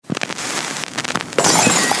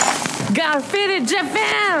Got Faded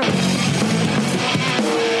Japan!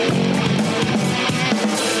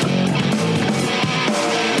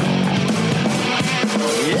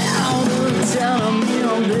 Yeah, all the time I'm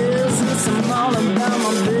on business. I'm all about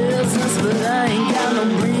my business, but I ain't got no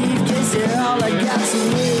briefcase. Yeah, all I got's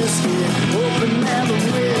some whiskey. Open now the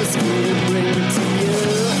whiskey, bring it to you.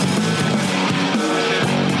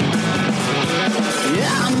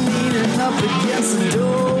 Yeah, I'm leaning up against the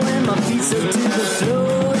door, and my feet stuck to the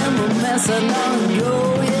floor, and we're messing on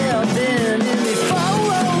go. Yeah, I've been in before.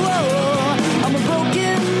 I'm a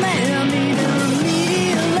broken man, needing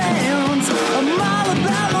remedial lands. I'm all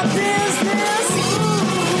about my business.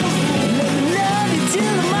 Let me love you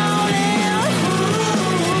till the morning.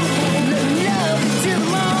 Let me love you till the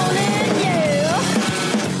morning, yeah.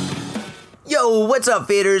 Yo, what's up,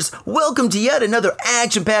 faders? Welcome to yet another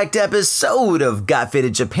action-packed episode of Got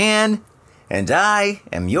Faded Japan, and I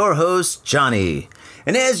am your host, Johnny.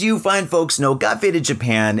 And as you fine folks know, Got Faded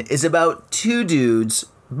Japan is about two dudes,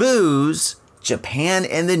 booze, Japan,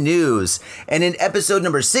 and the news. And in episode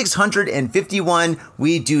number 651,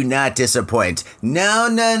 we do not disappoint. No,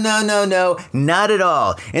 not at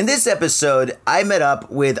all. In this episode, I met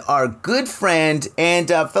up with our good friend and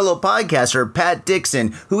fellow podcaster, Pat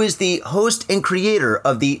Dixon, who is the host and creator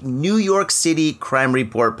of the New York City Crime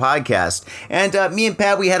Report podcast. And me and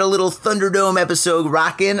Pat, we had a little Thunderdome episode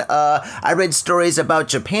rocking. I read stories about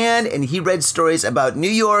Japan, and he read stories about New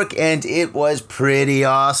York, and it was pretty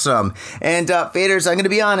awesome. And faders, I'm going to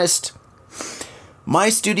be honest. My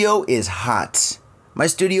studio is hot. My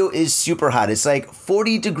studio is super hot. It's like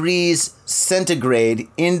 40 degrees centigrade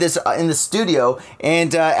in the studio,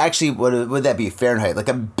 and actually, what would that be Fahrenheit? Like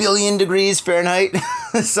 1 billion degrees Fahrenheit,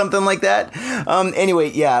 something like that. Anyway,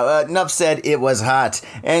 yeah. Enough said. It was hot,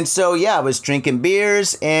 and so yeah, I was drinking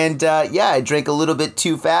beers, and yeah, I drank a little bit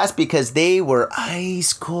too fast because they were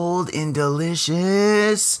ice cold and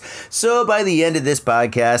delicious. So by the end of this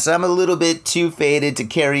podcast, I'm a little bit too faded to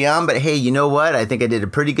carry on. But hey, you know what? I think I did a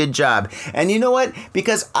pretty good job. And you know what?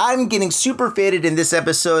 Because I'm getting super faded in this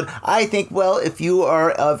episode, I think, well, if you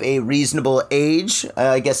are of a reasonable age,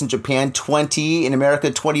 I guess in Japan 20, in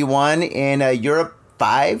America 21, in Europe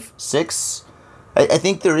 5, 6, I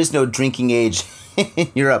think there is no drinking age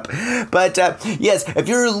in Europe. But yes, if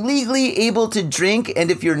you're legally able to drink,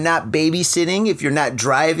 and if you're not babysitting, if you're not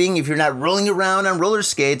driving, if you're not rolling around on roller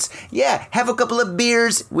skates, yeah, have a couple of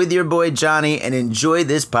beers with your boy Johnny and enjoy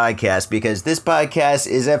this podcast, because this podcast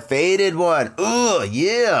is a faded one. Oh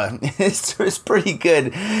yeah, it's pretty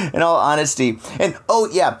good in all honesty. And oh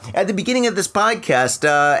yeah, at the beginning of this podcast,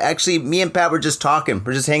 actually me and Pat were just talking.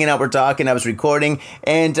 We're just hanging out, we're talking, I was recording,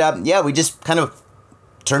 and yeah, we just kind of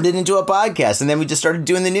turned it into a podcast, and then we just started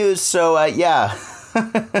doing the news. So yeah,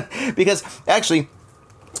 because actually,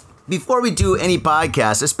 before we do any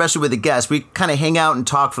podcast, especially with a guest, we kind of hang out and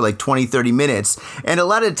talk for like 20, 30 minutes. And a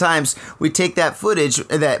lot of times we take that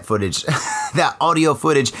audio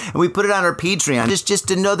footage, and we put it on our Patreon. It's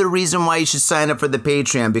just another reason why you should sign up for the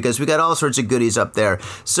Patreon, because we got all sorts of goodies up there.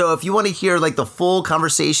 So if you want to hear like the full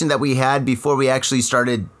conversation that we had before we actually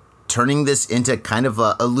started turning this into kind of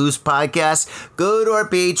a loose podcast, go to our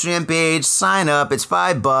Patreon page, sign up. It's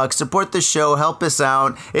 $5. Support the show, help us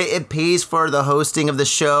out. It pays for the hosting of the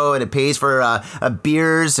show, and it pays for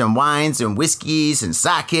beers and wines and whiskeys and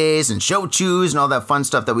sakes and shochus and all that fun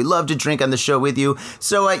stuff that we love to drink on the show with you.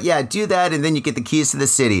 So yeah, do that, and then you get the keys to the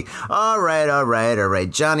city. All right.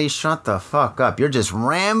 Johnny, shut the fuck up. You're just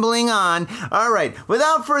rambling on. All right,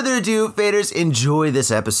 without further ado, faders, enjoy this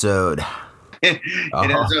episode. And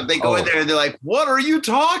so they go in there and they're like, what are you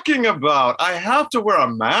talking about? I have to wear a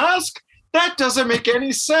mask? That doesn't make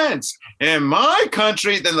any sense. In my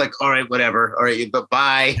country, then like, all right, whatever. All right, but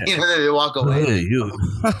bye. You know, they walk away. Hey, you.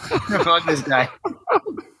 Fuck this guy.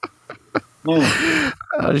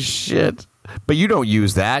 Oh, shit. But you don't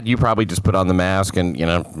use that. You probably just put on the mask and, be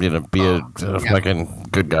a fucking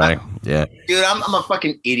good guy. Yeah. Dude, I'm a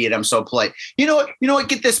fucking idiot. I'm so polite. You know what?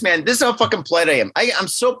 Get this, man. This is how fucking polite I am. I'm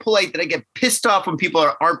so polite that I get pissed off when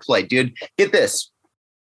people aren't polite, dude. Get this.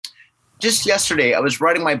 Just yesterday, I was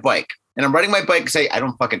riding my bike. And I'm riding my bike because I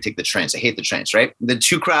don't fucking take the trains. I hate the trains, right? They're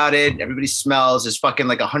too crowded. Everybody smells. It's fucking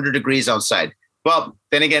like 100 degrees outside. Well,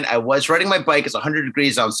 then again, I was riding my bike. It's 100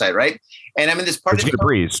 degrees outside, right? And I'm in this part of the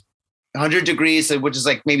breeze. 100 degrees, which is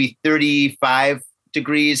like maybe 35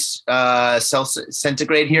 degrees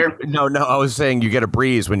centigrade here. No, I was saying you get a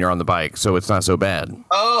breeze when you're on the bike, so it's not so bad.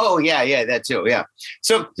 Oh, yeah, that too, yeah.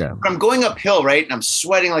 So I'm going uphill, right? And I'm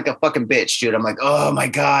sweating like a fucking bitch, dude. I'm like, oh my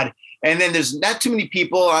God. And then there's not too many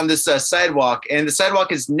people on this sidewalk, and the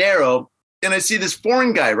sidewalk is narrow. And I see this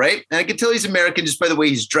foreign guy, right? And I can tell he's American just by the way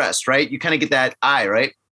he's dressed, right? You kind of get that eye,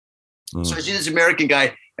 right? So I see this American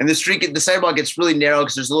guy, and the sidewalk gets really narrow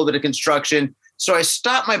because there's a little bit of construction. So I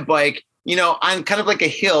stop my bike, on kind of like a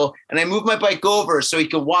hill, and I move my bike over so he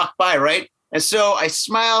can walk by, right? And so I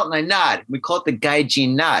smile and I nod. We call it the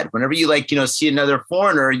Gaijin nod. Whenever you see another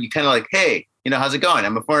foreigner, you kind of like, hey, how's it going?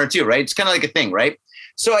 I'm a foreigner too, right? It's kind of like a thing, right?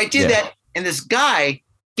 So I did that, and this guy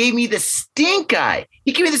gave me the stink eye.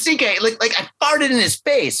 He gave me the stink eye, like I farted in his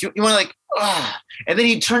face. You want to like, ugh. And then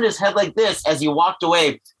he turned his head like this as he walked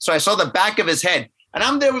away. So I saw the back of his head, and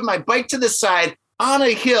I'm there with my bike to the side on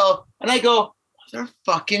a hill, and I go,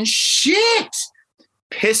 motherfucking shit.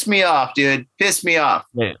 Piss me off, dude. Piss me off.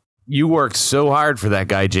 Man, you worked so hard for that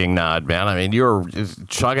guy, Jing Nod, man. I mean, you were just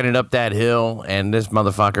chugging it up that hill, and this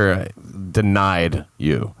motherfucker denied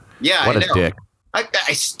you. Yeah, what I a know. dick.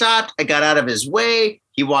 I stopped. I got out of his way.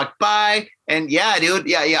 He walked by, and yeah, dude.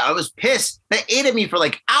 Yeah. I was pissed. They ate at me for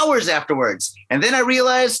like hours afterwards. And then I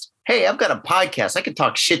realized, hey, I've got a podcast. I can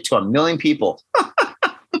talk shit to 1 million people.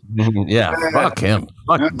 Yeah, fuck him.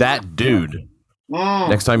 Fuck that dude.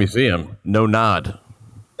 Next time you see him, no nod.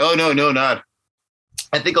 Oh, no, not.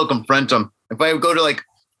 I think I'll confront him. If I go to like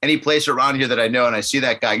any place around here that I know and I see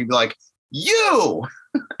that guy, you'd be like, you,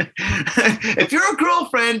 if your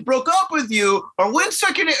girlfriend broke up with you or went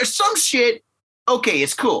sucking it or some shit, okay,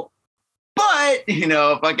 it's cool. But,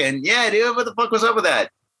 fucking, yeah, dude, what the fuck was up with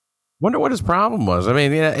that? Wonder what his problem was. I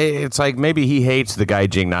mean, it's like maybe he hates the guy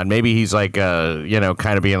Jing Nod. Maybe he's like,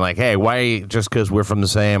 kind of being like, hey, why just because we're from the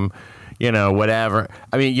same, whatever.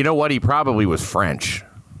 I mean, you know what? He probably was French.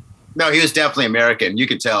 No, he was definitely American. You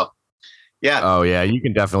could tell. Yeah. Oh, yeah. You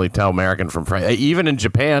can definitely tell American from French. Even in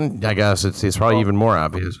Japan, I guess it's probably even more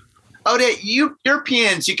obvious. Oh,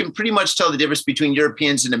 Europeans, you can pretty much tell the difference between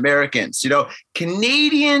Europeans and Americans.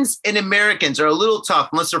 Canadians and Americans are a little tough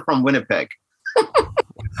unless they're from Winnipeg.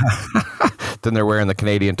 Then they're wearing the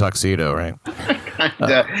Canadian tuxedo, right?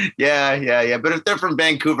 Yeah. But if they're from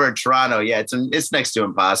Vancouver or Toronto, yeah, it's next to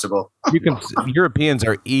impossible. Europeans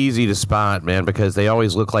are easy to spot, man, because they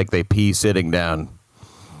always look like they pee sitting down.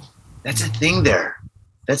 That's a thing there.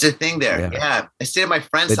 Yeah. I stayed at my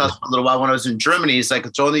friend's house for a little while when I was in Germany. He's like,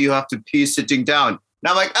 it's only you have to pee sitting down. And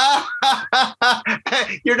I'm like,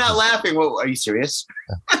 you're not laughing. Well, are you serious?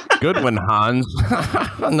 Good one, Hans.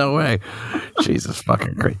 No way. Jesus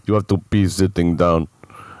fucking Christ. You have to pee sitting down.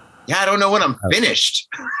 Yeah, I don't know when I'm finished.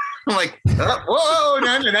 I'm like, whoa,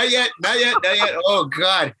 not yet. Oh,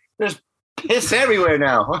 God. There's piss everywhere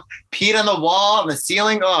now. Peed on the wall, on the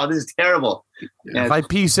ceiling. Oh, this is terrible. Yeah, if I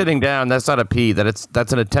pee sitting down, that's not a pee. That's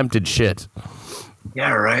an attempted shit.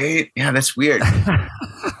 Yeah, right. Yeah, that's weird.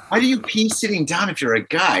 Why do you pee sitting down if you're a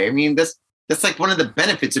guy? I mean, that's like one of the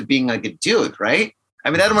benefits of being like a dude, right?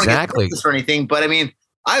 I mean, I don't want to get this or anything, but I mean,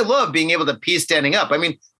 I love being able to pee standing up. I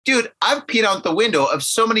mean, dude, I've peed out the window of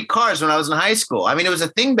so many cars when I was in high school. I mean, it was a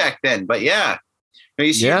thing back then, but yeah.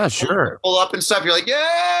 You see sure. Pull up and stuff. You're like,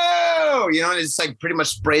 yo, and it's like pretty much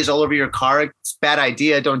sprays all over your car. It's a bad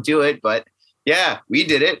idea. Don't do it. But yeah, we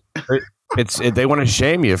did it. They want to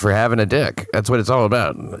shame you for having a dick. That's what it's all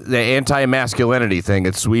about. The anti-masculinity thing.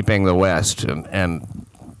 It's sweeping the West, and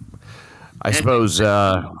I suppose,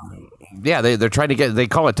 they're trying to they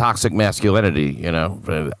call it toxic masculinity.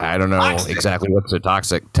 But I don't know exactly what's a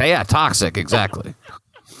toxic. Yeah, toxic, exactly.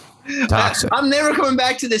 Toxic. I'm never coming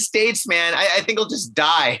back to the States, man. I think I'll just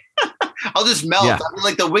die. I'll just melt. Yeah. I'll be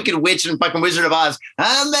like the Wicked Witch and fucking Wizard of Oz.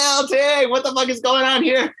 I'm melting. What the fuck is going on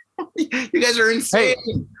here? You guys are insane.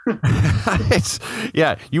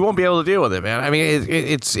 You won't be able to deal with it, man. I mean,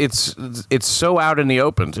 it's so out in the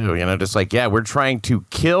open too. Just like we're trying to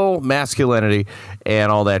kill masculinity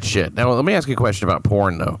and all that shit. Now, let me ask you a question about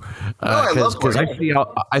porn, though, because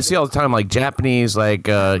I see all the time like Japanese, like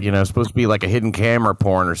supposed to be like a hidden camera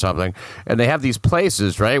porn or something, and they have these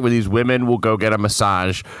places, right, where these women will go get a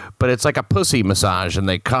massage, but it's like a pussy massage, and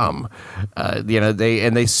they come,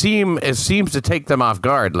 it seems to take them off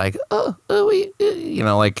guard, like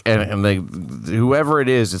and they, whoever it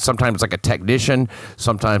is, it's sometimes like a technician,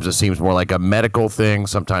 sometimes it seems more like a medical thing,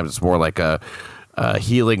 sometimes it's more like a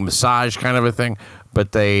healing massage kind of a thing,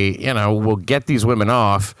 but they will get these women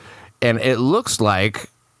off, and it looks like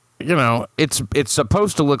it's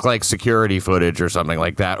supposed to look like security footage or something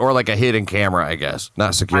like that, or like a hidden camera, I guess,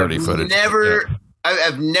 not security footage.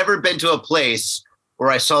 I've never been to a place where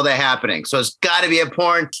I saw that happening, so it's got to be a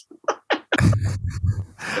porn.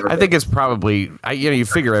 I think it's probably, you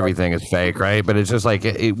figure everything is fake, right? But it's just like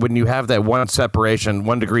when you have that 1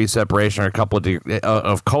 degree separation or a couple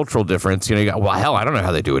of cultural difference, you got, well, hell, I don't know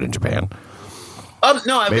how they do it in Japan.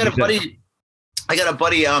 No, I got a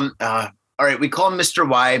buddy. All right, we call him Mr.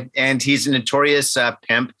 Y, and he's a notorious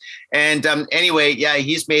pimp. And anyway, yeah,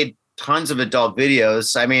 he's made tons of adult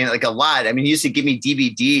videos. I mean, like a lot. I mean, he used to give me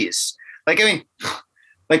DVDs. Like, I mean,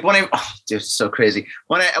 like when dude, it's so crazy.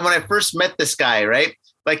 When I first met this guy, right?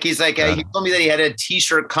 Like he's like, he told me that he had a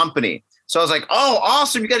t-shirt company. So I was like, oh,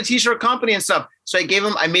 awesome. You got a t-shirt company and stuff. So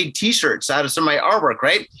I made t-shirts out of some of my artwork.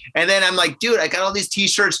 Right. And then I'm like, dude, I got all these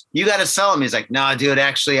t-shirts. You got to sell them. He's like, no, dude,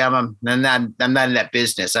 actually, I'm not in that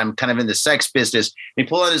business. I'm kind of in the sex business. And he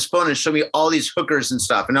pulled out his phone and showed me all these hookers and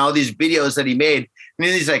stuff and all these videos that he made. And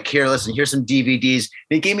then he's like, here, listen, here's some DVDs.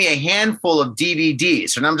 And he gave me a handful of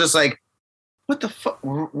DVDs. And I'm just like, what the fuck?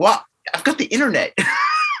 What? I've got the internet.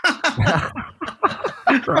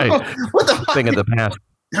 Right. What the fuck? Thing of the past.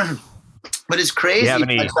 But it's crazy. You have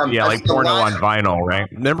any, like porno on vinyl,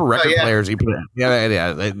 right? Remember record players? You put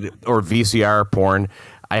or VCR porn.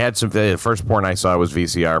 I had some. The first porn I saw was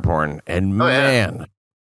VCR porn, and man,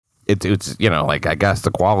 it's like I guess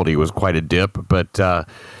the quality was quite a dip, but the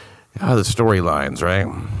storylines, right?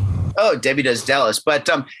 Oh, Debbie Does Dallas, but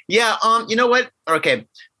you know what? Okay,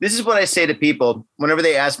 this is what I say to people whenever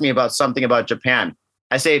they ask me about something about Japan.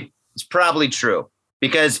 I say it's probably true.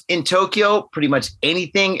 Because in Tokyo, pretty much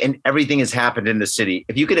anything and everything has happened in the city.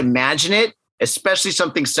 If you could imagine it, especially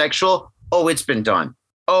something sexual, it's been done.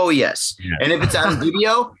 Oh, yes. Yeah. And if it's on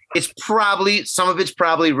video, some of it's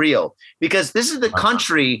probably real. Because this is the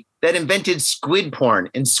country that invented squid porn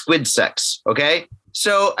and squid sex. Okay.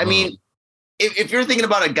 So, I mean, if you're thinking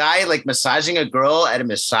about a guy like massaging a girl at a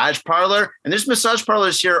massage parlor, and there's massage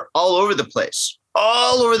parlors here all over the place.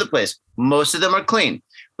 Most of them are clean.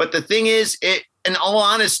 But the thing is, in all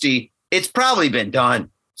honesty, it's probably been done.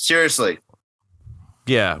 Seriously.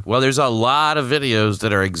 Yeah. Well, there's a lot of videos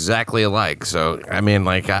that are exactly alike. So, I mean,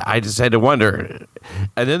 like, I just had to wonder.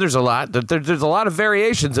 And then there's a lot of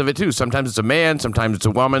variations of it, too. Sometimes it's a man, sometimes it's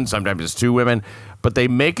a woman, sometimes it's two women. But they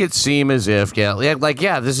make it seem as if,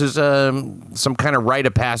 this is some kind of rite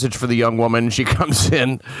of passage for the young woman. She comes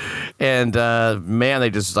in, and man, they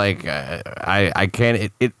just like, I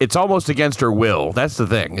can't. It's almost against her will. That's the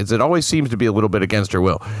thing. It always seems to be a little bit against her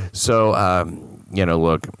will. So,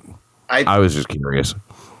 look, I was just curious.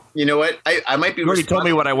 You know what? I might be. You already told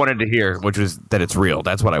me what I wanted to hear, which was that it's real.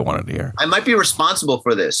 That's what I wanted to hear. I might be responsible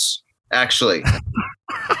for this, actually.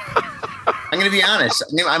 I'm going to be honest.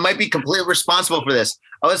 I might be completely responsible for this.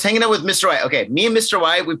 I was hanging out with Mr. Y. Okay, me and Mr.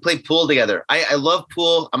 Y, we play pool together. I love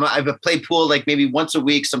pool. I've played pool like maybe once a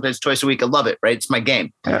week, sometimes twice a week. I love it, right? It's my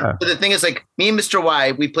game. Yeah. But the thing is, like, me and Mr.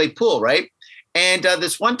 Y, we play pool, right? And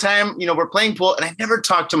this one time, we're playing pool, and I never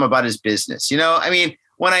talked to him about his business. I mean,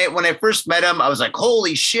 when I first met him, I was like,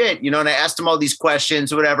 holy shit, and I asked him all these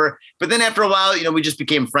questions or whatever. But then after a while, we just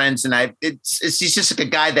became friends, and he's just like a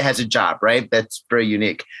guy that has a job, right? That's very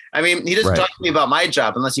unique. I mean, he doesn't talk to me about my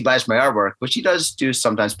job unless he buys my artwork, which he does do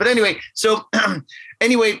sometimes. But anyway, so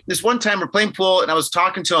this one time we're playing pool, and I was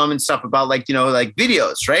talking to him and stuff about like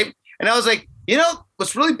videos, right? And I was like,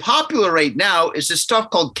 what's really popular right now is this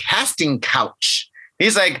stuff called casting couch.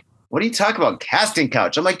 He's like, what are you talking about? Casting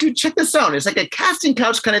couch. I'm like, dude, check this out. It's like a casting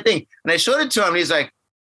couch kind of thing. And I showed it to him, and he's like,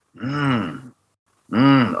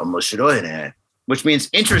 omoshiroi, which means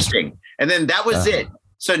interesting. And then that was it.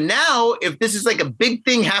 So now, if this is like a big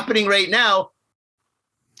thing happening right now,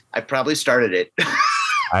 I probably started it.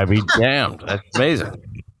 I'd be damned. That's amazing.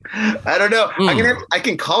 I don't know. I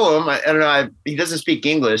can call him. I don't know. He doesn't speak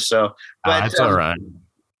English, so. But that's all right.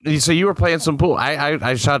 So you were playing some pool.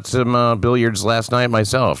 I shot some billiards last night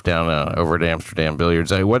myself down over at Amsterdam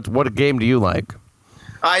Billiards. What game do you like?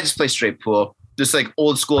 I just play straight pool, just like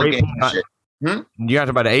old school game shit. You talked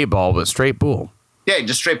about 8-ball, but straight pool. Yeah,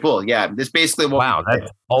 just straight pool. Yeah, it's basically what. Wow,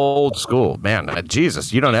 that's old school, man.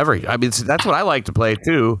 Jesus, you don't ever. I mean, that's what I like to play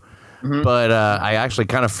too. Mm-hmm. But I actually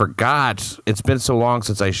kind of forgot. It's been so long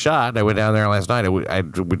since I shot. I went down there last night. We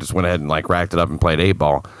just went ahead and like racked it up and played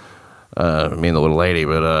 8-ball. Me and the little lady,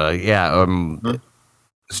 but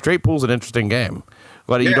straight pool's an interesting game.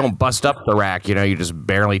 But you don't bust up the rack, you just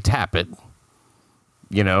barely tap it,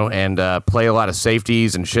 and play a lot of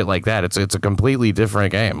safeties and shit like that. It's a completely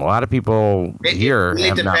different game. A lot of people here really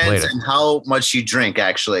have not played it. It depends on how much you drink,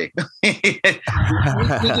 actually. we get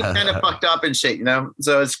kind of fucked up and shit,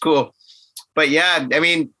 so it's cool. But yeah, I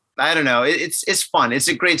mean, I don't know. It's fun. It's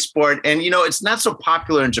a great sport. And, it's not so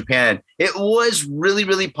popular in Japan. It was really,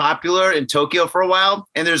 really popular in Tokyo for a while.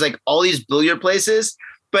 And there's like all these billiard places.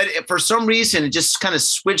 But for some reason, it just kind of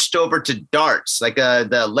switched over to darts, like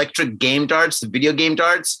the electric game darts, the video game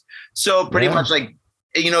darts. So pretty much like,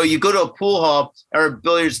 you go to a pool hall or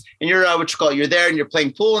billiards and you're you're there and you're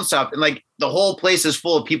playing pool and stuff. And like the whole place is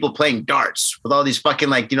full of people playing darts with all these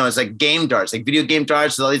fucking it's like game darts, like video game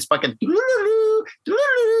darts with all these fucking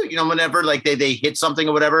whenever like they hit something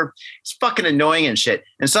or whatever, it's fucking annoying and shit.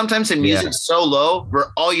 And sometimes the music's so low where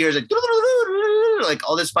all you hear is like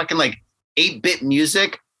all this fucking like 8-bit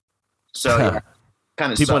music. So yeah,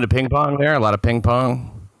 kind of people into ping pong there. A lot of ping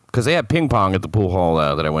pong because they had ping pong at the pool hall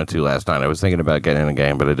that I went to last night. I was thinking about getting in a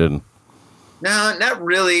game, but I didn't. No, not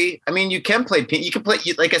really. I mean, you can play. You can play.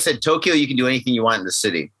 Like I said, Tokyo. You can do anything you want in the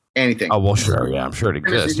city. Anything. Oh well, sure. Yeah, I'm sure it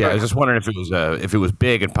exists. Yeah, I was just wondering if it was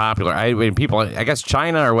big and popular. I mean, people. I guess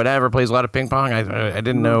China or whatever plays a lot of ping pong. I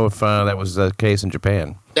didn't know if that was the case in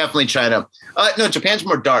Japan. Definitely China. No, Japan's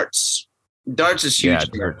more darts. Darts is huge.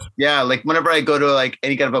 Yeah, like whenever I go to like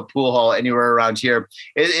any kind of a pool hall anywhere around here,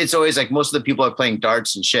 it's always like most of the people are playing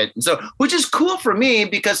darts and shit. And so, which is cool for me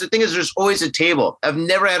because the thing is, there's always a table. I've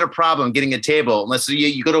never had a problem getting a table unless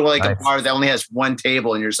you go to like a bar that only has one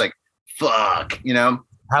table and you're just like, fuck, you know.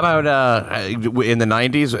 How about in the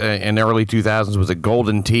 90s and early 2000s, was it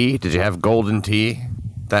Golden Tee? Did you have Golden Tee,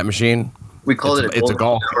 that machine? We called it's a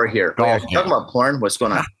golf over here. Golf. Talking about porn? What's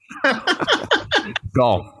going on?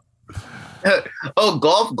 Golf. Oh,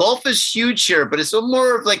 golf is huge here, but it's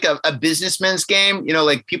more of like a businessman's game. You know,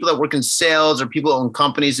 like people that work in sales or people that own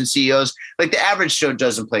companies and CEOs. Like the average Joe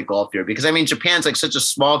doesn't play golf here because I mean Japan's like such a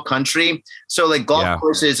small country, so like golf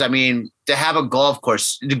courses. I mean, to have a golf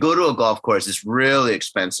course, to go to a golf course is really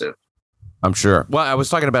expensive. I'm sure. Well, I was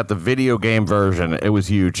talking about the video game version. It was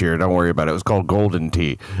huge here. Don't worry about it. It was called Golden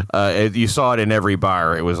Tee. You saw it in every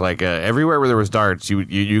bar. It was like everywhere where there was darts,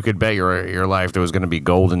 you could bet your life there was going to be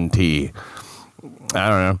Golden Tee. I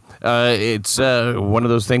don't know. It's one of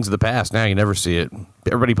those things of the past. Now you never see it.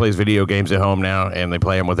 Everybody plays video games at home now, and they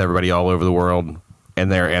play them with everybody all over the world.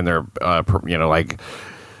 And they're like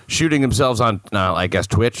shooting themselves on I guess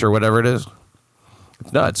Twitch or whatever it is.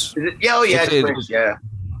 It's nuts. Twitch, yeah.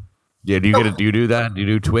 Yeah, do you do that? Do you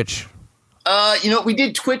do Twitch? We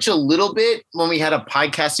did Twitch a little bit when we had a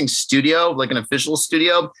podcasting studio, like an official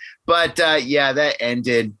studio. But that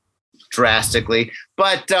ended drastically.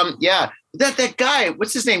 But that guy,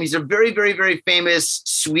 what's his name? He's a very, very, very famous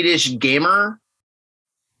Swedish gamer.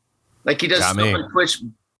 Like he does stuff on Twitch.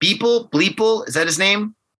 Bleeple, is that his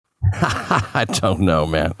name? I don't know,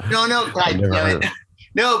 man. No, God damn it.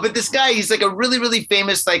 No, but this guy, he's like a really, really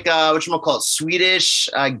famous, like, whatchamacallit, Swedish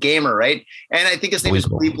gamer, right? And I think his name is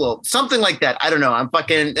Bleeple, something like that. I don't know. I'm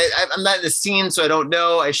not in the scene, so I don't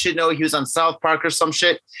know. I should know. He was on South Park or some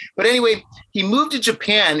shit. But anyway, he moved to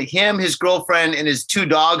Japan, him, his girlfriend, and his 2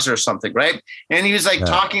 dogs or something, right? And he was like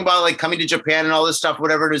talking about like coming to Japan and all this stuff,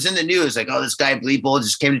 whatever. It was in the news, like, oh, this guy Bleeple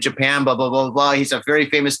just came to Japan, blah, blah, blah, blah. He's a very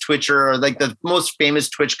famous Twitcher or like the most famous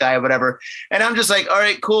Twitch guy or whatever. And I'm just like, all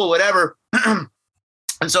right, cool, whatever.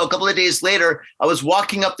 And so a couple of days later, I was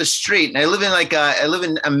walking up the street, and I live in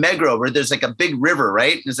Meguro, where there's like a big river,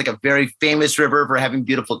 right? And it's like a very famous river for having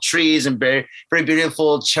beautiful trees and very, very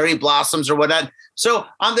beautiful cherry blossoms or whatnot. So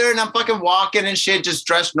I'm there and I'm fucking walking and shit, just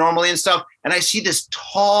dressed normally and stuff. And I see this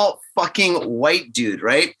tall fucking white dude,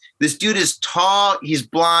 right? This dude is tall, he's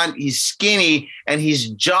blonde, he's skinny, and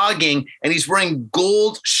he's jogging, and he's wearing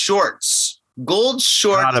gold shorts. He's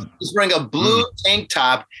wearing a blue tank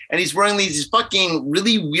top, and he's wearing these fucking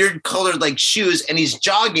really weird colored like shoes, and he's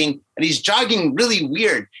jogging really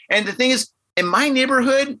weird. And the thing is, in my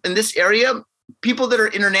neighborhood, in this area, people that are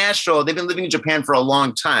international, they've been living in Japan for a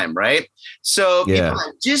long time, right? So people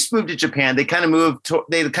that just moved to Japan, they kind of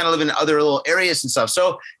live in other little areas and stuff.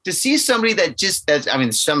 So to see somebody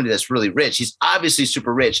somebody that's really rich, he's obviously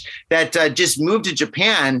super rich, that just moved to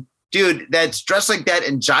Japan, dude, that's dressed like that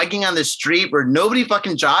and jogging on the street where nobody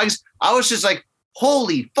fucking jogs. I was just like,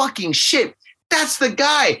 holy fucking shit, that's the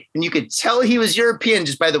guy. And you could tell he was European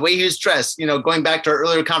just by the way he was dressed, going back to our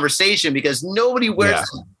earlier conversation, because nobody wears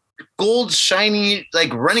gold, shiny,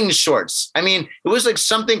 like running shorts. I mean, it was like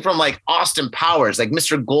something from like Austin Powers, like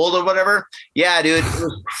Mr. Gold or whatever. Yeah, dude, it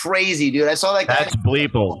was crazy, dude. I saw that guy. That's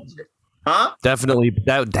Bleeple. Huh? Definitely.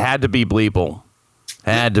 That had to be Bleeple.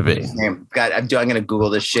 Had to be. God, I'm going to Google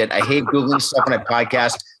this shit. I hate Googling stuff on a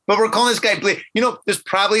podcast, but we're calling this guy Bleeple. There's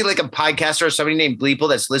probably like a podcaster or somebody named Bleeple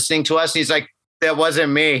that's listening to us. And he's like, that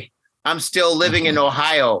wasn't me. I'm still living in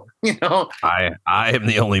Ohio. I am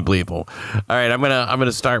the only Bleeple. All right, I'm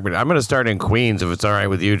gonna start in Queens if it's all right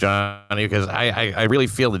with you, Johnny, because I really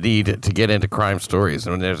feel the need to get into crime stories.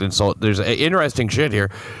 And there's interesting shit here.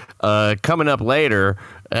 Coming up later,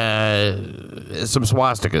 some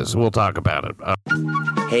swastikas. We'll talk about it.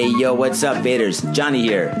 Hey, yo, what's up, Vaders? Johnny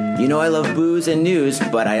here. You know I love booze and news,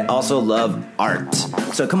 but I also love art.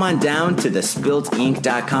 So come on down to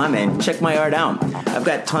thespiltink.com and check my art out. I've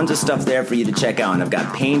got tons of stuff there for you to check out. I've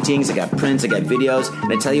got paintings, I got prints, I got videos.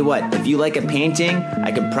 And I tell you what, if you like a painting,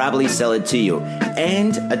 I could probably sell it to you.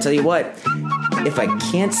 And I tell you what, if I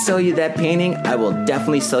can't sell you that painting, I will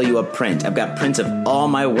definitely sell you a print. I've got prints of all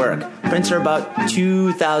my work. Prints are about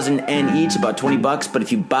 2,000 N each, about $20, but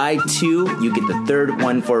if you buy 2, you get the third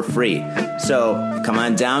one for free. So come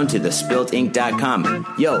on down to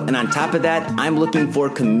thespiltink.com. Yo, and on top of that, I'm looking for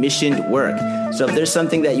commissioned work. So if there's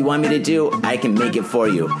something that you want me to do, I can make it for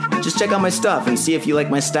you. Just check out my stuff and see if you like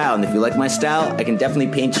my style. And if you like my style, I can definitely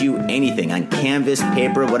paint you anything on canvas,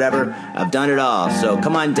 paper, whatever. I've done it all. So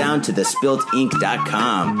come on down to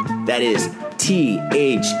thespiltink.com. That is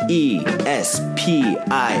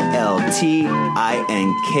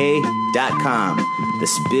THESPILTINK.com.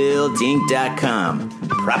 Thespiltink.com.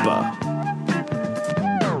 Proper.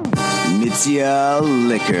 Mitsuya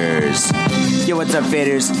Liquors. Yo, what's up,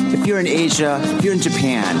 faders? If you're in Asia, if you're in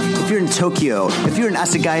Japan, if you're in Tokyo, if you're in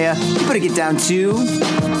Asagaya, you better get down to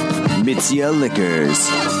Mitsuya Liquors.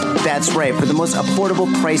 That's right. For the most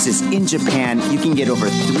affordable prices in Japan, you can get over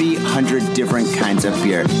 300 different kinds of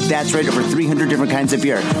beer. That's right, over 300 different kinds of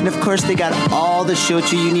beer. And of course, they got all the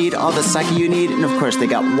shochu you need, all the sake you need, and of course, they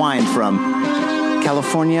got wine from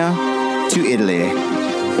California to Italy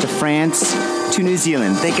to France to New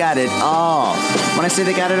Zealand. They got it all. When I say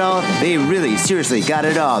they got it all, they really, seriously got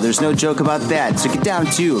it all. There's no joke about that. So get down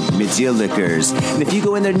to Mitsuya Liquors. And if you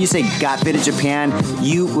go in there and you say, Got Faded Japan,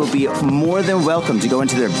 you will be more than welcome to go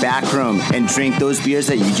into their back room and drink those beers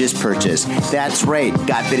that you just purchased. That's right,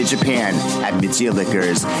 Got Faded Japan at Mitsuya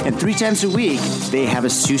Liquors. And 3 times a week, they have a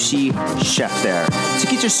sushi chef there. So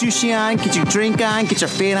get your sushi on, get your drink on, get your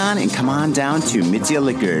fade on, and come on down to Mitsuya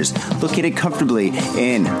Liquors, located comfortably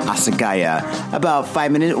in Asagaya, about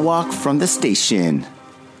 5-minute walk from the station.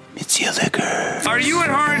 Mitsuya Liquors. Are you at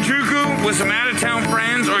Harajuku with some out-of-town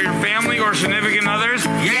friends or your family or significant others?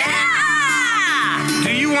 Yeah!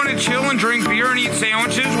 Do you want to chill and drink beer and eat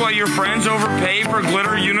sandwiches while your friends overpay for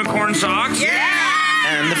glitter unicorn socks? Yeah!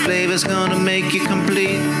 And the flavor's gonna make you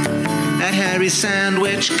complete at Harry's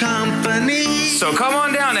Sandwich Company. So come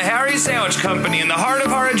on down to Harry's Sandwich Company in the heart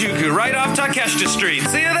of Harajuku, right off Takeshita Street.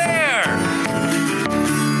 See you there!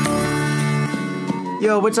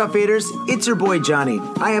 Yo, what's up, faders? It's your boy, Johnny.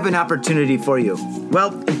 I have an opportunity for you.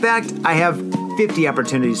 Well, in fact, I have 50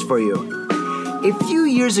 opportunities for you. A few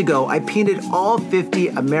years ago, I painted all 50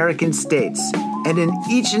 American states. And in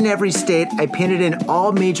each and every state, I painted in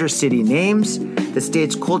all major city names, the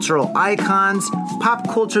state's cultural icons, pop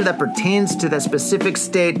culture that pertains to that specific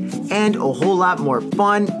state, and a whole lot more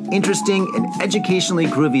fun, interesting, and educationally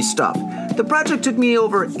groovy stuff. The project took me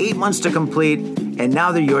over 8 months to complete, and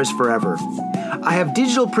now they're yours forever. I have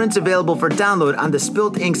digital prints available for download on the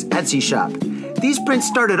Spilt Ink's Etsy shop. These prints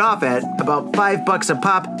started off at about $5 a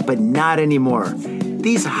pop, but not anymore.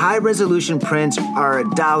 These high-resolution prints are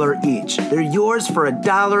 $1 each. They're yours for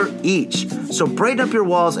 $1 each. So brighten up your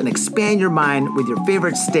walls and expand your mind with your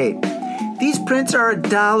favorite state. These prints are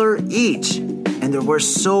 $1 each, and they're worth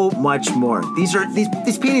so much more. These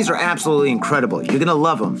paintings are absolutely incredible. You're gonna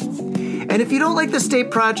love them. And if you don't like the state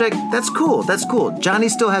project, that's cool. That's cool. Johnny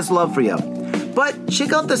still has love for you. But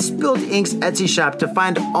check out the Spilt Ink's Etsy shop to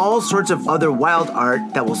find all sorts of other wild art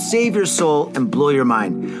that will save your soul and blow your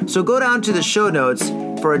mind. So go down to the show notes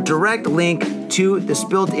for a direct link to the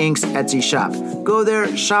Spilt Ink's Etsy shop. Go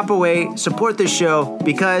there, shop away, support the show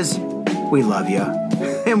because we love you.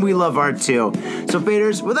 And we love art too. So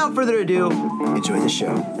faders, without further ado, enjoy the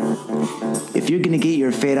show. If you're gonna get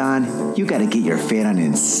your fade on, you gotta get your fade on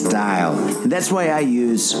in style. And that's why I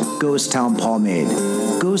use Ghost Town Pomade.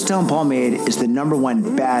 Ghost Town Pomade is the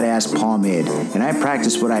 #1 badass pomade, and I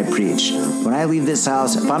practice what I preach. When I leave this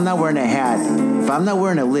house, if I'm not wearing a hat, if I'm not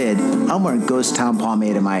wearing a lid, I'm wearing Ghost Town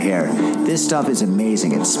Pomade in my hair. This stuff is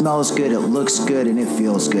amazing. It smells good, it looks good, and it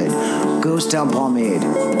feels good. Ghost Town Pomade,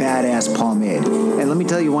 badass pomade. And let me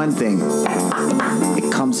tell you one thing.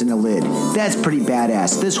 It comes in a lid. That's pretty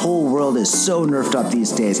badass. This whole world is so nerfed up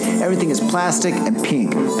these days. Everything is plastic and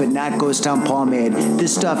pink, but not Ghost Town Pomade.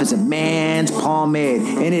 This stuff is a man's pomade,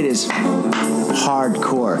 and it is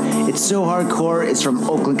hardcore. It's so hardcore, it's from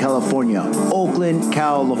Oakland, California. Oakland,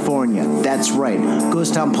 California. That's right.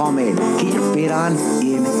 Ghost Town Pomade. Get your fade on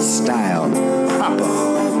in style. Proper.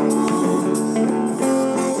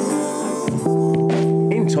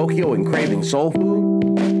 In Tokyo and craving soul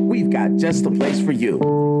food? We've got just the place for you.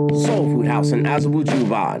 Soul Food House in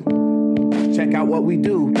Azabu-Juban. Check out what we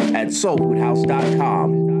do at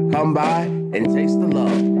soulfoodhouse.com. Come by and taste the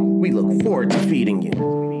love. We look forward to feeding you.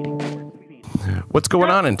 What's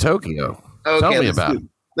going on in Tokyo? Okay, Tell me about it.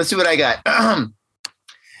 Let's see what I got.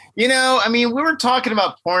 We were talking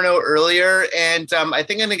about porno earlier, and I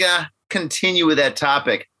think I'm going to continue with that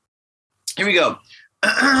topic. Here we go.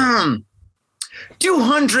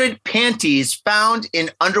 200 panties found in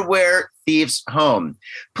underwear thief's home.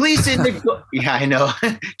 Police yeah, I know.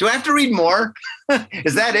 Do I have to read more?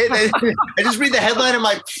 Is that it? I just read the headline. I'm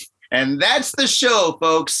like, and that's the show,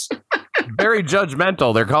 folks. Very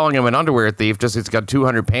judgmental. They're calling him an underwear thief just he's got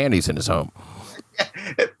 200 panties in his home.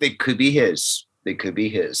 They could be his. They could be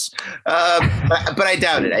his. But I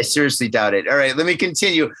doubt it. I seriously doubt it. All right, let me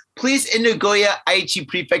continue. Police in Nagoya, Aichi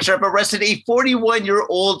Prefecture have arrested a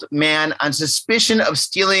 41-year-old man on suspicion of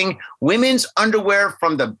stealing women's underwear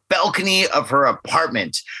from the balcony of her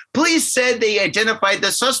apartment. Police said they identified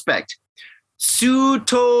the suspect,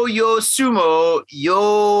 Tsutoyosumo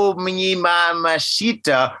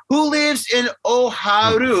Yomimamashita, who lives in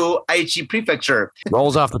Oharu, Aichi Prefecture.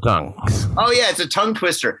 Rolls off the tongue. Oh, yeah, it's a tongue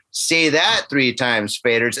twister. Say that 3 times,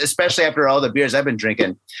 faders, especially after all the beers I've been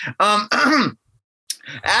drinking.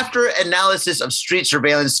 After analysis of street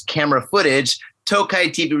surveillance camera footage, Tokai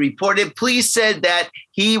TV reported, police said that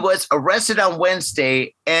he was arrested on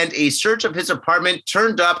Wednesday and a search of his apartment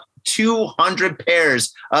turned up 200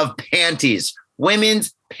 pairs of panties,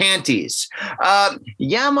 women's panties.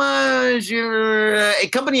 Yama, a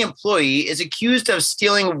company employee, is accused of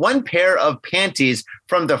stealing 1 pair of panties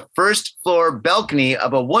from the first floor balcony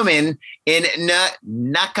of a woman in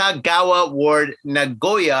Nakagawa Ward,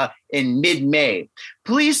 Nagoya, in mid-May.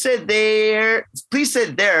 Police said there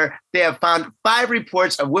they have found 5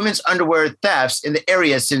 reports of women's underwear thefts in the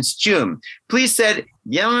area since June. Police said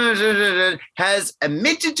Yama has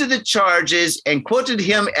admitted to the charges and quoted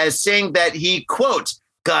him as saying that he, quote,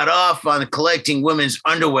 got off on collecting women's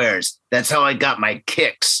underwears. That's how I got my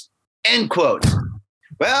kicks, end quote.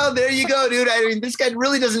 Well, there you go, dude. I mean, this guy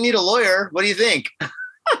really doesn't need a lawyer. What do you think?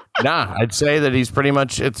 Nah, I'd say that he's pretty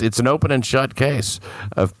much, it's an open and shut case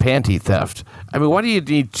of panty theft. I mean, what do you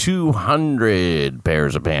need 200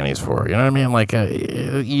 pairs of panties for? You know what I mean? Like,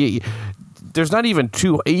 there's not even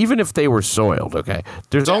 2, even if they were soiled, okay?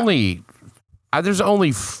 There's only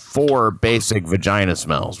 4 basic vagina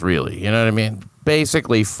smells, really. You know what I mean?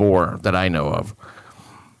 Basically 4 that I know of.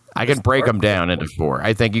 I can break them down into 4.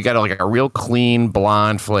 I think you got like a real clean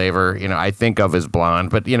blonde flavor. You know, I think of as blonde,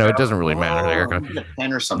 but you know, it doesn't really matter.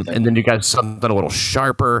 Pen or something. And then you got something a little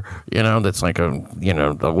sharper. You know, that's like a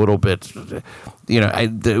little bit. You know,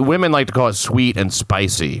 the women like to call it sweet and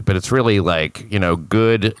spicy, but it's really like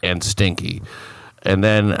good and stinky. And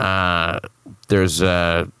then there's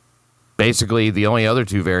basically the only other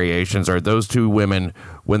 2 variations are those 2 women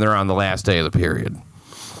when they're on the last day of the period.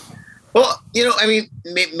 Well, I mean,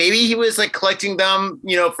 maybe he was like collecting them,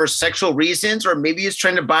 for sexual reasons, or maybe he's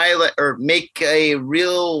trying to buy or make a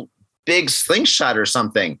real big slingshot or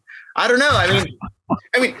something. I don't know. I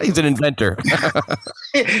mean, he's an inventor.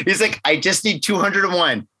 He's like, I just need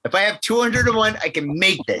 201. If I have 201, I can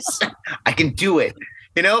make this. I can do it.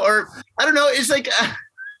 Or I don't know. It's like,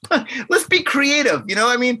 let's be creative.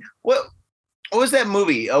 I mean, what was that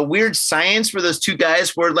movie? A Weird Science, where those 2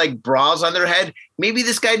 guys wore like bras on their head. Maybe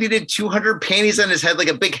this guy needed 200 panties on his head, like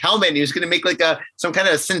a big helmet. And he was going to make like some kind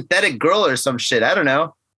of synthetic girl or some shit. I don't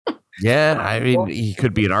know. Yeah, I mean, he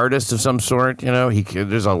could be an artist of some sort.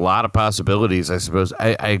 There's a lot of possibilities, I suppose.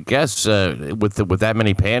 I guess with that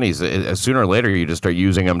many panties, sooner or later you just start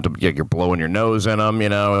using them to. You're blowing your nose in them.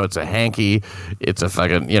 It's a hanky. It's a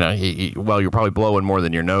fucking. You're probably blowing more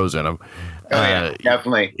than your nose in them. Oh, yeah,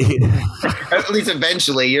 definitely. At least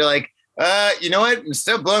eventually you're like, you know what? I'm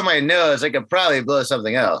still blowing my nose. I could probably blow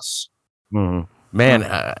something else. Mm-hmm. Man,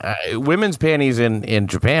 women's panties in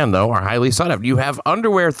Japan, though, are highly sought after. You have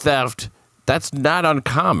underwear theft. That's not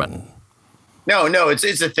uncommon. No, it's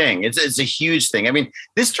a thing. It's a huge thing. I mean,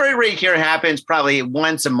 this story right here happens probably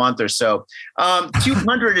once a month or so.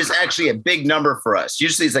 200 is actually a big number for us.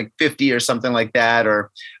 Usually it's like 50 or something like that,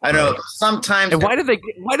 or I don't know. Sometimes. And why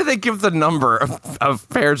do they give the number of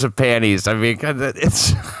pairs of panties? I mean,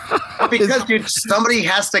 it's because dude, somebody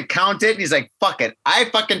has to count it. And he's like, "Fuck it, I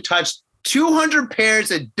fucking touched 200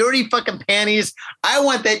 pairs of dirty fucking panties. I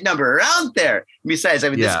want that number around there." Besides, I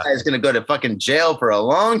mean, this guy's going to go to fucking jail for a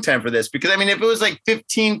long time for this, because I mean, if it was like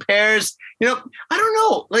 15 pairs, I don't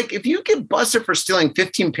know. Like, if you get busted for stealing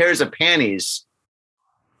 15 pairs of panties,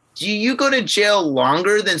 do you go to jail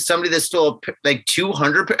longer than somebody that stole like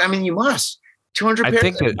 200? I mean, you must. 200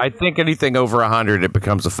 pairs. I think anything over 100, it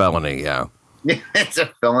becomes a felony. Yeah. It's a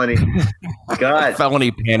felony. God.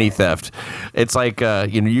 Felony panty theft. It's like,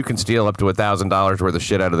 you can steal up to $1,000 worth of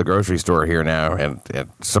shit out of the grocery store here now. And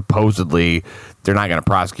supposedly they're not going to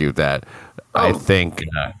prosecute that. Oh. I think,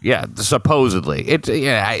 supposedly.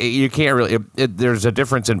 You can't really, there's a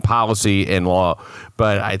difference in policy and law.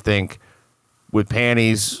 But I think with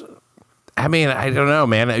panties, I mean, I don't know,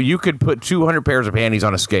 man. You could put 200 pairs of panties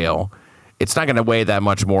on a scale. it's not going to weigh that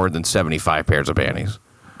much more than 75 pairs of panties.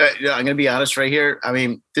 I'm going to be honest right here. I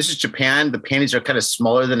mean, this is Japan. The panties are kind of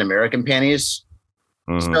smaller than American panties.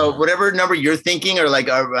 Mhm. So whatever number you're thinking, or like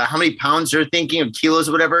how many pounds you're thinking, or kilos,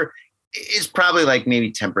 or whatever, is probably like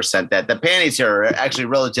maybe 10% that. The panties here are actually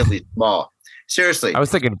relatively small. Seriously. I was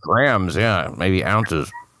thinking grams, yeah, maybe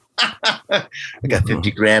ounces. I got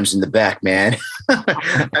 50 grams in the back, man.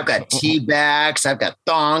 I've got tea bags. I've got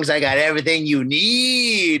thongs. I got everything you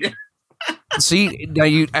need. See, now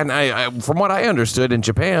I from what I understood in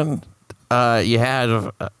Japan, you had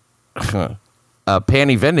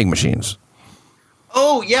panty vending machines.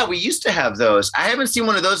 Oh, yeah. We used to have those. I haven't seen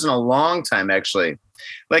one of those in a long time, actually.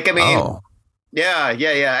 Like, I mean,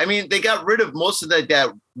 yeah. I mean, they got rid of most of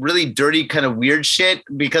that really dirty kind of weird shit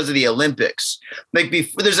because of the Olympics. Like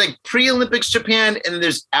before, there's like pre-Olympics Japan and then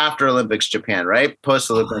there's after Olympics Japan, right?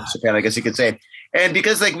 Post-Olympics Japan, I guess you could say. And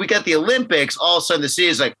because like we got the Olympics, all of a sudden the city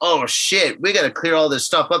is like, oh shit, we got to clear all this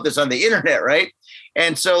stuff up that's on the internet, right?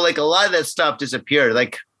 And so like a lot of that stuff disappeared.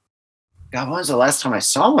 Like, God, when was the last time I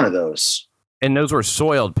saw one of those? And those were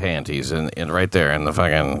soiled panties in right there in the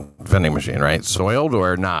fucking vending machine, right? Soiled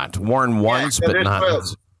or not? Worn once, so but they're not.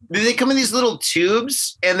 soiled. They come in these little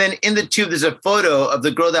tubes, and then in the tube there's a photo of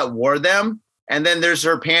the girl that wore them, and then there's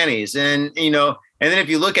her panties, and and then if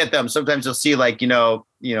you look at them, sometimes you'll see like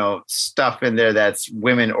stuff in there that's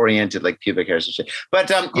women oriented, like pubic hairs and shit. But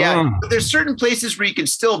but there's certain places where you can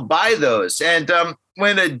still buy those. And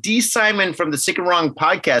when D. Simon from the Sick and Wrong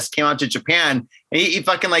podcast came out to Japan, and he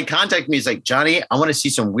fucking like contacted me, he's like, Johnny, I want to see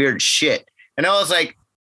some weird shit, and I was like,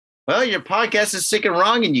 well, your podcast is Sick and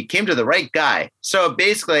Wrong, and you came to the right guy. So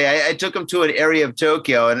basically, I took him to an area of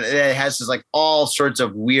Tokyo, and it has this like all sorts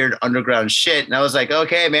of weird underground shit. And I was like,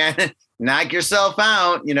 okay, man, knock yourself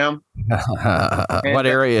out, What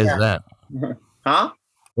area is that? Huh?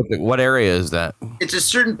 What area is that? It's a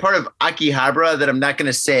certain part of Akihabara that I'm not going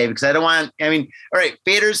to say because I don't want. I mean, all right,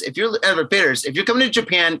 faders. If you're coming to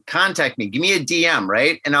Japan, contact me. Give me a DM,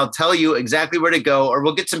 right? And I'll tell you exactly where to go, or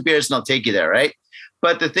we'll get some beers and I'll take you there, right?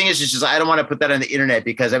 But the thing is, just I don't want to put that on the internet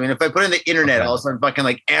because I mean, if I put it on the internet, all of a sudden, fucking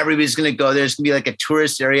like everybody's going to go there. It's going to be like a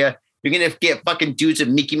tourist area. You're going to get fucking dudes with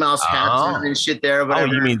Mickey Mouse hats on and shit there. Or whatever.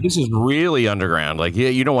 Oh, you mean this is really underground? Like,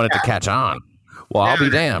 you don't want it to catch on. Well, I'll be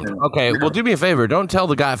damned. Okay, well, do me a favor. Don't tell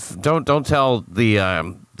the guy. Don't tell the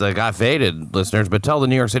Got Faded listeners, but tell the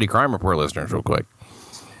New York City Crime Report listeners real quick.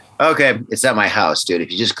 Okay, it's at my house, dude.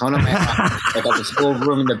 If you just come to my house, I got this whole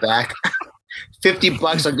room in the back.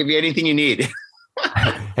 $50, I'll give you anything you need.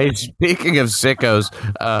 Hey, speaking of sickos,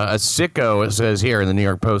 a sicko, it says here in the New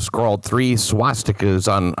York Post, scrawled 3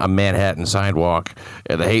 swastikas on a Manhattan sidewalk,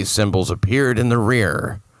 and the hate symbols appeared in the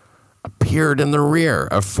rear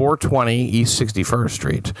of 420 East 61st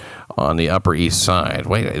Street on the Upper East Side.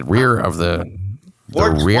 Wait, rear of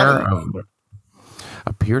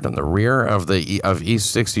appeared on the rear of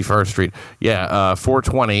East 61st Street. Yeah,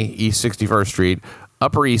 420 East 61st Street,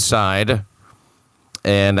 Upper East Side.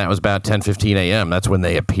 And that was about 10:15 a.m. That's when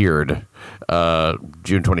they appeared,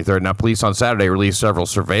 June 23rd. Now, police on Saturday released several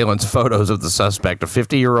surveillance photos of the suspect, a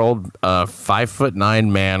 50-year-old, 5'9"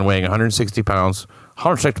 man weighing 160 pounds,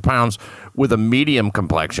 with a medium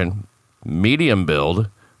complexion, medium build,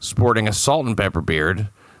 sporting a salt and pepper beard,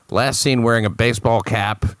 last seen wearing a baseball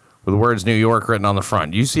cap with the words New York written on the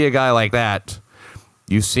front. You see a guy like that,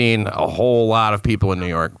 you've seen a whole lot of people in New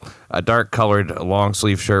York. A dark-colored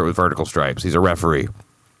long-sleeve shirt with vertical stripes. He's a referee.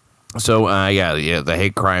 So, the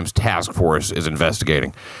Hate Crimes Task Force is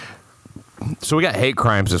investigating. So we got hate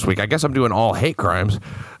crimes this week. I guess I'm doing all hate crimes.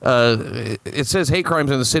 It says hate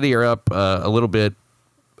crimes in the city are up a little bit.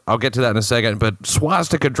 I'll get to that in a second. But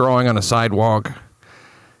swastika drawing on a sidewalk.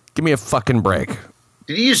 Give me a fucking break.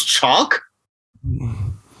 Did he use chalk?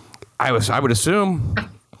 I would assume.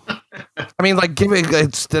 I mean, like,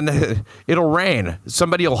 it'll rain.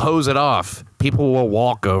 Somebody will hose it off. People will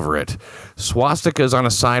walk over it. Swastikas on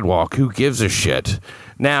a sidewalk. Who gives a shit?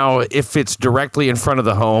 Now, if it's directly in front of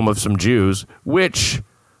the home of some Jews, which,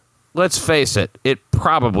 let's face it, it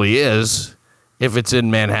probably is, if it's in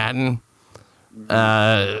Manhattan,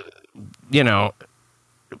 I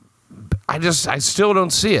still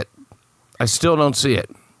don't see it.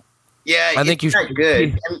 Yeah, I think you should.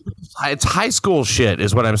 Good. It's high school shit,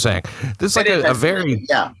 is what I'm saying. This is like a very.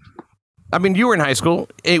 Yeah. I mean, you were in high school.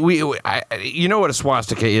 You know what a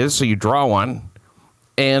swastika is, so you draw one,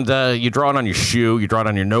 and you draw it on your shoe, you draw it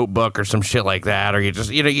on your notebook or some shit like that, or you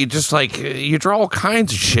draw all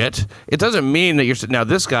kinds of shit. It doesn't mean that you're. Now,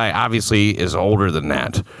 this guy obviously is older than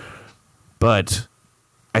that, but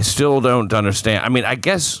I still don't understand. I mean, I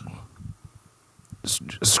guess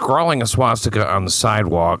scrawling a swastika on the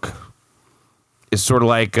sidewalk is sort of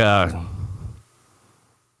like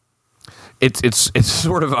it's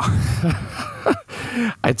sort of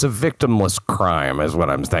it's a victimless crime is what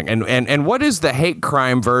I'm thinking. And what is the hate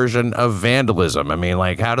crime version of vandalism? I mean,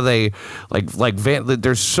 like, how do they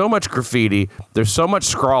there's so much graffiti, there's so much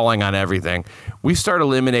scrawling on everything. We start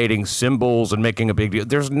eliminating symbols and making a big deal.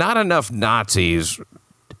 There's not enough Nazis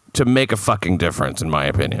to make a fucking difference, in my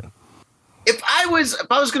opinion. If I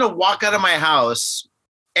was gonna walk out of my house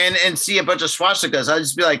and see a bunch of swastikas, I'd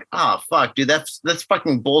just be like, oh fuck, dude, that's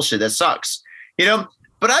fucking bullshit. That sucks. You know?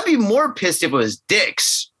 But I'd be more pissed if it was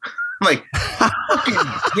dicks. Like, fucking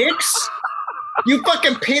dicks? You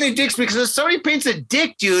fucking painted dicks, because if somebody paints a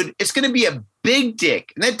dick, dude, it's gonna be a big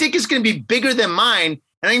dick. And that dick is gonna be bigger than mine.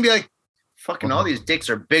 And I can be like, fucking all these dicks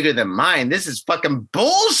are bigger than mine. This is fucking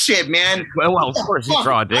bullshit, man. Well, of course you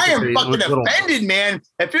draw a dick. I am fucking offended, man.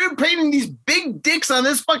 If you're painting these big dicks on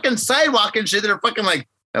this fucking sidewalk and shit that are fucking like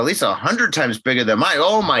at least 100 times bigger than mine.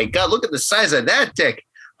 Oh my God, look at the size of that dick.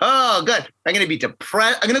 Oh God, I'm going to be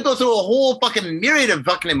depressed. I'm going to go through a whole fucking myriad of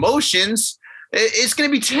fucking emotions. It's going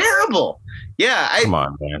to be terrible. Yeah. Come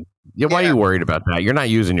on, man. Yeah, why are you worried about that? You're not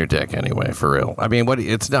using your dick anyway, for real. I mean,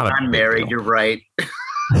 it's not I'm married. You're right.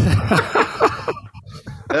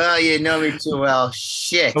 Oh, you know me too well.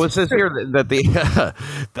 Shit. Well, it says here that the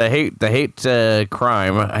hate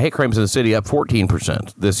crimes in the city up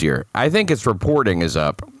 14% this year. I think its reporting is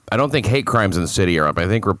up. I don't think hate crimes in the city are up. I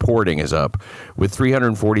think reporting is up with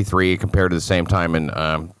 343 compared to the same time in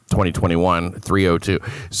 2021, 302.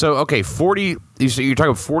 So, okay, 40. You're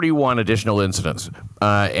talking 41 additional incidents,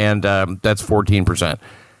 and that's 14%.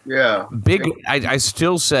 Yeah. Big. I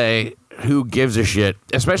still say, who gives a shit?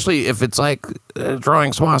 Especially if it's like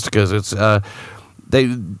drawing swastikas. It's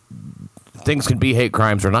things can be hate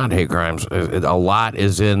crimes or not hate crimes. A lot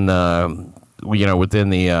is in within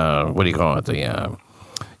the what do you call it?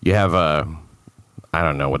 You have I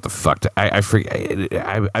don't know what the fuck. I've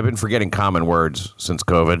been forgetting common words since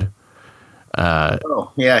COVID. Yeah.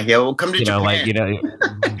 We'll come to Japan.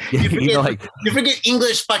 You forget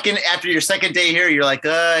English fucking after your second day here. You're like,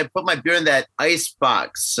 I put my beer in that ice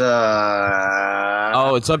box.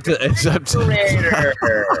 It's up to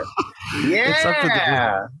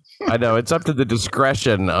yeah. I know it's up to the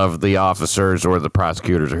discretion of the officers or the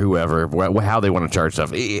prosecutors or whoever how they want to charge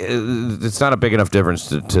stuff. It's not a big enough difference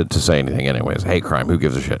to say anything, anyways. Hate crime, who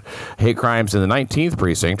gives a shit? Hate crimes in the 19th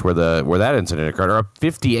precinct where that incident occurred are up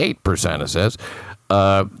 58%. It says.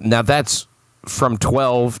 Now that's from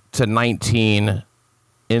 12 to 19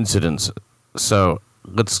 incidents. So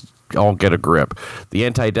let's all get a grip. The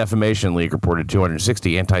Anti-Defamation League reported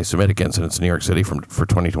 260 anti-Semitic incidents in New York City for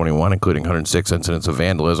 2021, including 106 incidents of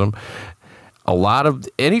vandalism.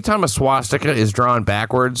 Anytime a swastika is drawn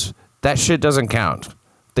backwards, that shit doesn't count.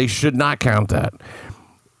 They should not count that.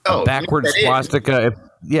 A backwards swastika,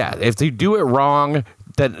 if they do it wrong,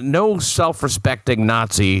 that no self-respecting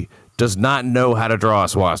Nazi does not know how to draw a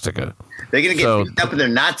swastika. They're going to get picked up in their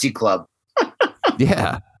Nazi club.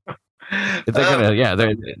 Yeah.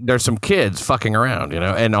 There's some kids fucking around,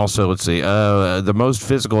 and also let's see, the most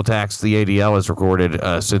physical attacks the ADL has recorded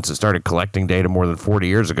since it started collecting data more than 40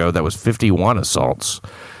 years ago. That was 51 assaults.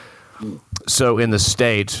 So in the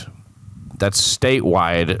state, that's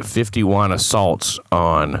statewide, 51 assaults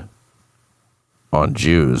on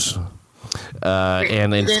Jews,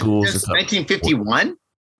 and in schools. 1951.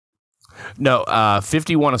 No,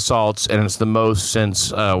 51 assaults, and it's the most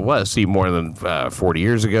since, more than 40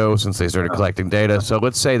 years ago since they started collecting data. So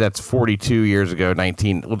let's say that's 42 years ago,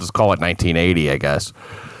 we'll just call it 1980, I guess.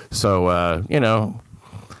 So, I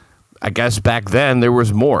guess back then there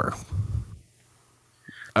was more.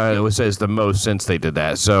 It says the most since they did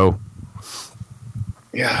that. So,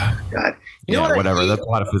 yeah, God. Whatever. That's a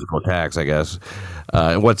lot of physical attacks, I guess.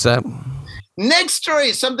 What's that? Next story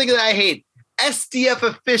is something that I hate. SDF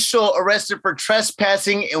official arrested for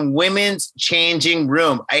trespassing in women's changing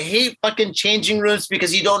room. I hate fucking changing rooms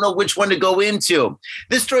because you don't know which one to go into.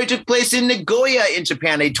 This story took place in Nagoya in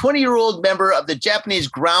Japan. A 20-year-old member of the Japanese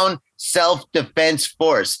Ground Self-Defense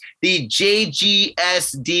Force, the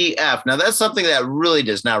JGSDF. Now, that's something that really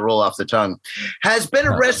does not roll off the tongue. Has been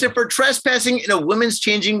arrested for trespassing in a women's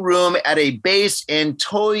changing room at a base in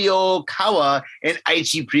Toyokawa in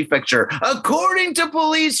Aichi Prefecture. According to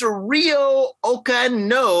police, Ryo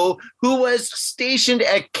Okano, who was stationed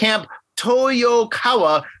at Camp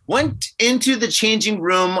Toyokawa, went into the changing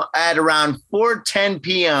room at around 4:10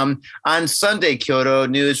 p.m. on Sunday, Kyoto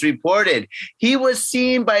News reported. He was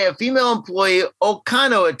seen by a female employee.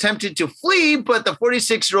 Okano attempted to flee, but the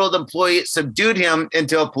 46-year-old employee subdued him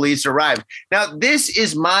until police arrived. Now, this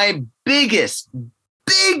is my biggest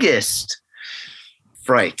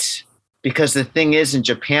fright, because the thing is, in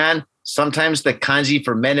Japan, sometimes the kanji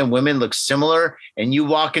for men and women looks similar, and you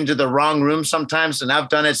walk into the wrong room sometimes, and I've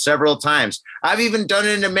done it several times. I've even done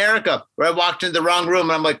it in America where I walked into the wrong room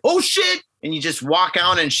and I'm like, oh shit. And you just walk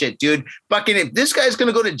out and shit, dude. Fucking if this guy's going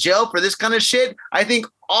to go to jail for this kind of shit, I think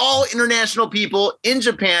all international people in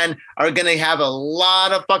Japan are going to have a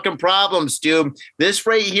lot of fucking problems, dude. This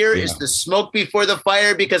right here is the smoke before the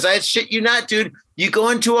fire, because I shit you not, dude. You go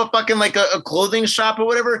into a fucking like a clothing shop or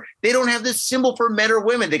whatever, they don't have this symbol for men or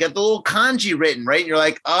women. They got the little kanji written, right? And you're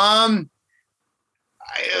like,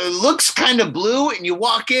 it looks kind of blue, and you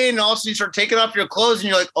walk in and all of a sudden you start taking off your clothes and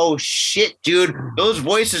you're like, oh shit, dude, those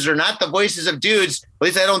voices are not the voices of dudes. At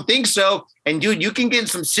least I don't think so. And dude, you can get in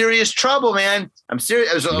some serious trouble, man. I'm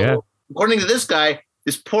serious. According to this guy,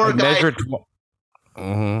 this poor guy.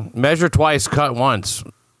 Measure twice, cut once.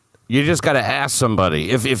 You just got to ask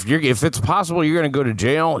somebody. If it's possible you're going to go to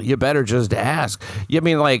jail, you better just ask. I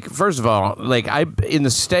mean, like, first of all, like in the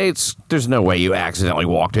States, there's no way you accidentally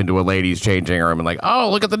walked into a ladies' changing room and like, oh,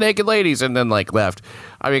 look at the naked ladies, and then like left.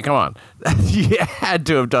 I mean, come on, you had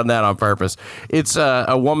to have done that on purpose. It's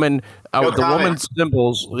a woman. The woman's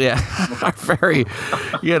symbols, are very,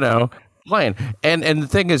 plain. And the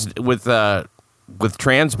thing is with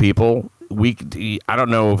trans people. I don't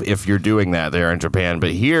know if you're doing that there in Japan,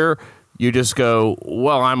 but here you just go,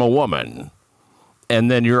 well, I'm a woman, and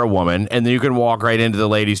then you're a woman, and then you can walk right into the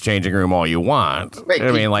ladies' changing room all you want. Wait,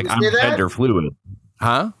 I mean, like, I'm gender fluid.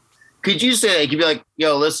 Huh? Could you say that? You could be like,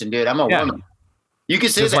 yo, listen, dude, I'm a woman. You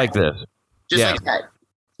could say just that. like this. Just like that.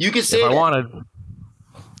 You could say if that. I wanted.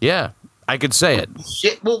 Yeah, I could say it.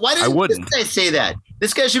 Shit. Well, why doesn't this guy say that?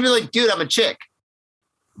 This guy should be like, dude, I'm a chick.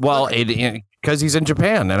 Well, because he's in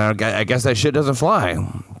Japan, and I guess that shit doesn't fly.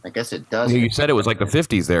 I guess it does. You said it was like the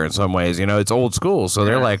 50s there in some ways. It's old school, so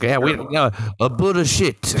they're like, yeah, we a Buddha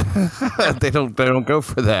shit. they don't go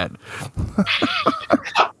for that.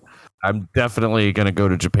 I'm definitely gonna go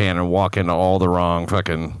to Japan and walk into all the wrong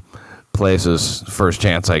fucking places first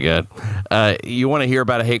chance I get. You want to hear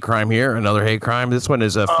about a hate crime here? Another hate crime. This one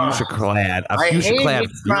is a fuchsia clad. I hate hate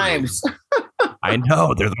crimes. I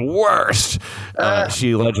know, they're the worst.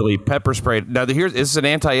 She allegedly pepper sprayed. Now, this is an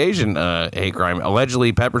anti-Asian hate crime.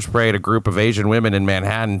 Allegedly pepper sprayed a group of Asian women in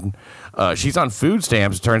Manhattan. She's on food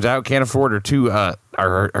stamps. Turns out can't afford her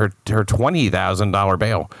 $20,000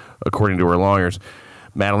 bail, according to her lawyers.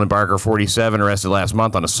 Madeline Barker, 47, arrested last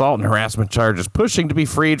month on assault and harassment charges, pushing to be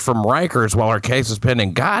freed from Rikers while her case is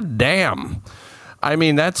pending. God damn. I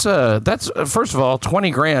mean, that's first of all,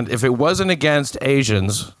 $20,000. If it wasn't against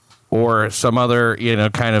Asians or some other,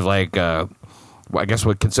 kind of like, I guess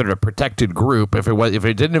what considered a protected group, if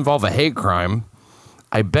it didn't involve a hate crime,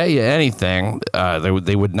 I bet you anything,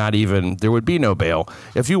 they would not even, there would be no bail.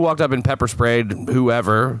 If you walked up and pepper sprayed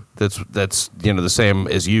whoever that's the same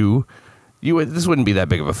as you this wouldn't be that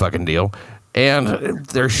big of a fucking deal. And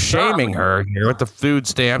they're shaming her here with the food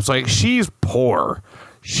stamps. Like, she's poor.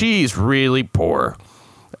 She's really poor.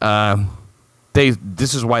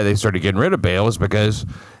 This is why they started getting rid of bail, is because,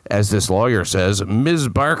 as this lawyer says, Ms.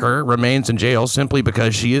 Barker remains in jail simply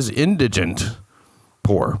because she is indigent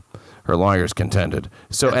poor, her lawyers contended.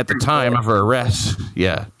 So at the time of her arrest,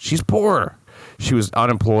 she's poor. She was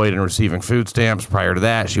unemployed and receiving food stamps. Prior to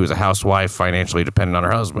that, she was a housewife, financially dependent on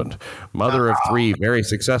her husband. Mother of 3 very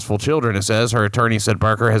successful children, it says. Her attorney said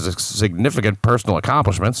Barker has significant personal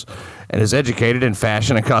accomplishments and is educated in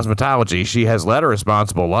fashion and cosmetology. She has led a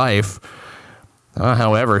responsible life.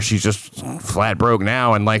 However, she's just flat broke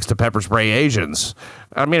now and likes to pepper spray Asians.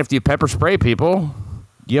 I mean, if you pepper spray people,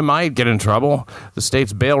 you might get in trouble. The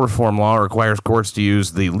state's bail reform law requires courts to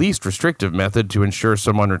use the least restrictive method to ensure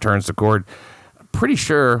someone returns to court. Pretty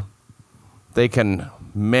sure they can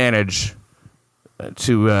manage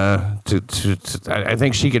to I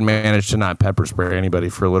think she can manage to not pepper spray anybody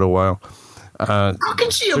for a little while. How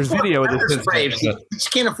can she afford pepper spray if she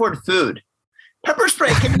can't afford food? Pepper spray,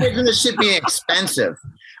 can you imagine this shit being expensive?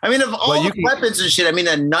 I mean, of all the weapons and shit, I mean,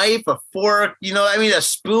 a knife, a fork, a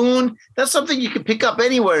spoon, that's something you can pick up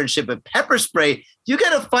anywhere and shit. But pepper spray, you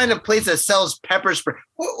got to find a place that sells pepper spray.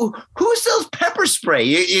 Who sells pepper spray?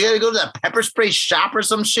 You got to go to that pepper spray shop or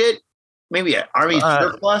some shit? Maybe an Army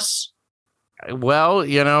surplus? Well,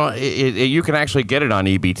 you can actually get it on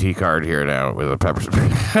EBT card here now with a pepper spray.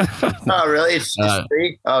 Oh, really? It's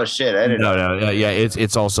free? Oh, shit. I didn't know. No. Yeah,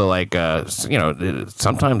 it's also like,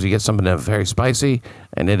 sometimes you get something that's very spicy,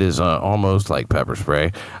 and it is almost like pepper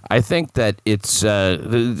spray. I think that it's,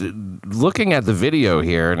 looking at the video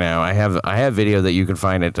here now, I have video that you can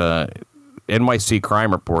find at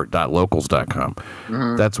nyccrimereport.locals.com.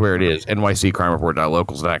 Mm-hmm. That's where it is,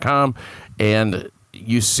 nyccrimereport.locals.com. And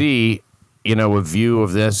you see a view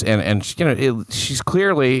of this, and she's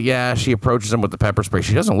clearly, she approaches him with the pepper spray.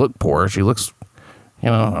 She doesn't look poor. She looks,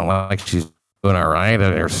 like she's doing all right.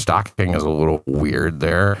 And her stocking is a little weird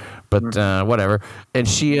there, but whatever. And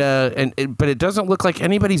but it doesn't look like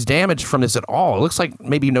anybody's damaged from this at all. It looks like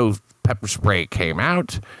maybe no pepper spray came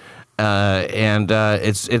out.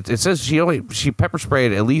 It says she pepper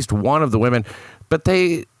sprayed at least one of the women, but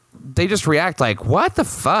they just react like, what the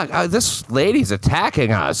fuck? This lady's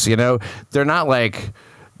attacking us. They're not like,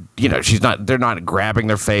 they're not grabbing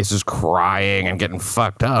their faces, crying and getting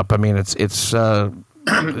fucked up. I mean, it seems like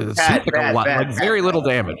a lot, like very little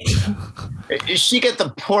damage. She got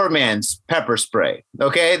the poor man's pepper spray.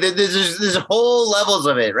 Okay. There's whole levels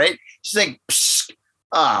of it, right? She's like, psh,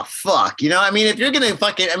 oh fuck, I mean, if you're gonna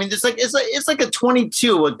fucking, I mean, it's like a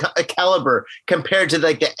 22 a caliber compared to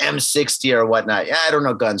like the M60 or whatnot. Yeah, I don't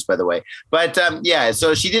know guns, by the way, but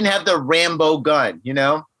so she didn't have the Rambo gun,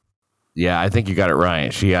 Yeah, I think you got it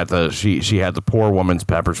right. She had the poor woman's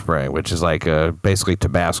pepper spray, which is like basically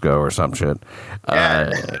Tabasco or some shit.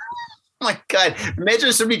 Oh my God, imagine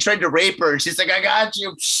if somebody tried to rape her and she's like, I got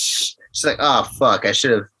you. She's like, oh fuck, I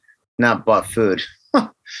should have not bought food.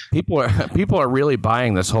 People are really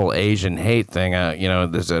buying this whole Asian hate thing.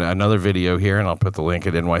 There's another video here, and I'll put the link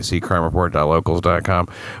at nyccrimereport.locals.com,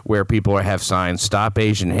 where people have signs, "Stop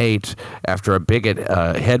Asian Hate," after a bigot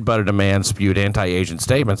headbutted a man, spewed anti-Asian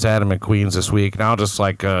statements at him in Queens this week. And I'll just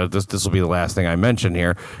this will be the last thing I mention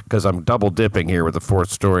here, because I'm double dipping here with the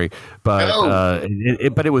fourth story. But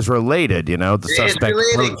but it was related. The suspect.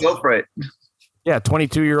 It's related. Go for it. Yeah,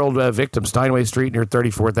 22-year-old victim, Steinway Street near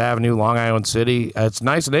 34th Avenue, Long Island City. It's a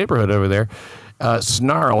nice neighborhood over there.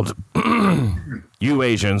 Snarled, "You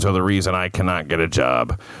Asians are the reason I cannot get a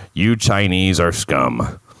job. You Chinese are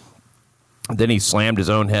scum." Then he slammed his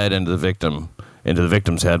own head into the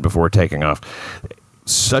victim's head before taking off.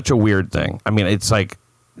 Such a weird thing. I mean, it's like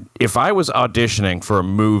if I was auditioning for a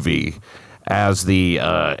movie as the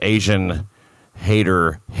Asian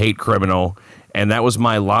hate criminal, and that was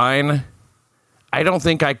my line, I don't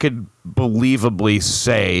think I could believably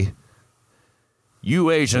say, "You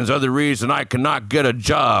Asians are the reason I cannot get a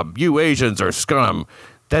job. You Asians are scum."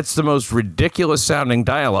 That's the most ridiculous sounding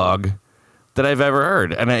dialogue that I've ever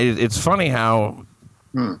heard. And it's funny how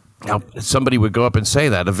somebody would go up and say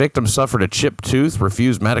that. A victim suffered a chipped tooth,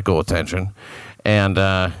 refused medical attention. And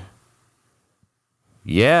the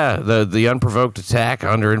unprovoked attack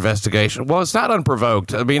under investigation. Well, it's not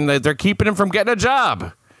unprovoked. I mean, they're keeping him from getting a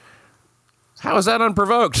job. How is that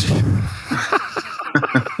unprovoked?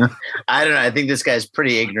 I don't know. I think this guy's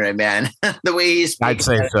pretty ignorant, man. The way he's speaking. I'd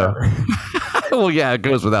say so. Well, yeah, it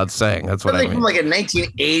goes without saying. That's what I mean. From like a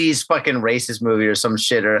 1980s fucking racist movie or some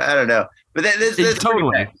shit, or I don't know. But that's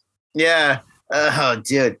totally. Yeah. Oh,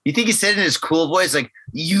 dude. You think he said in his cool voice, like,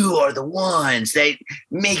 "You are the ones that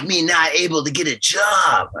make me not able to get a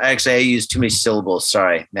job." Actually, I used too many syllables.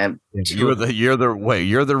 Sorry, man. You're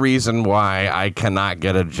the reason why I cannot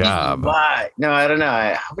get a job. Why? No, I don't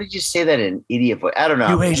know. How did you say that in idiot voice? I don't know.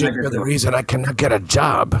 You Asians are the reason I cannot get a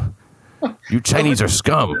job. You Chinese are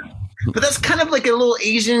scum. But that's kind of like a little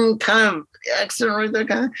Asian kind of accent right there,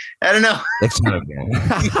 kind of. I don't know. It's not okay.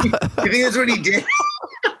 You think that's what he did?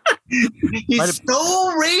 He's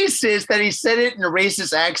so racist that he said it in a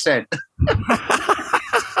racist accent.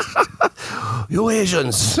 You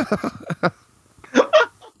Asians.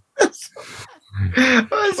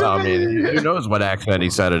 Well, I mean, who knows what accent he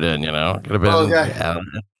said it in, Could have been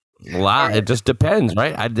a lot. It just depends,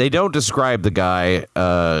 right? They don't describe the guy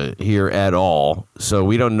here at all, so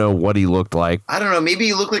we don't know what he looked like. I don't know. Maybe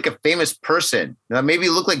he looked like a famous person. Maybe he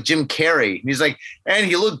looked like Jim Carrey. He's like, and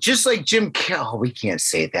he looked just like Jim Carrey. Oh, we can't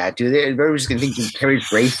say that, dude. Everybody's going to think Jim Carrey's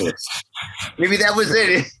racist. Maybe that was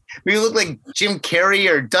it. Maybe he looked like Jim Carrey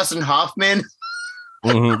or Dustin Hoffman.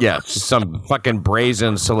 Mm-hmm, yeah, some fucking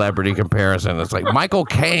brazen celebrity comparison. It's like Michael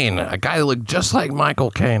Caine, a guy that looked just like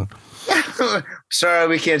Michael Caine. Sorry,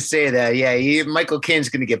 we can't say that. Yeah, Michael Caine's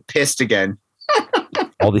going to get pissed again.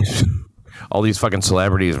 all these fucking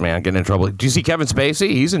celebrities, man, getting in trouble. Do you see Kevin Spacey?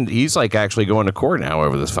 He's like actually going to court now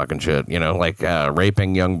over this fucking shit. Like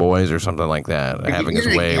raping young boys or something like that, having his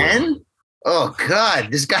way. Again? Oh God,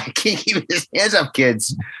 this guy can't keep his hands up,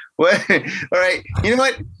 kids. What? All right, you know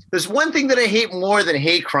what? There's one thing that I hate more than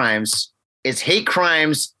hate crimes. It's hate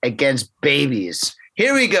crimes against babies.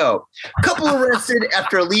 Here we go. Couple arrested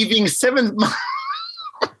after leaving 7 months.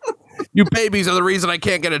 You babies are the reason I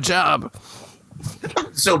can't get a job.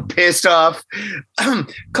 So pissed off.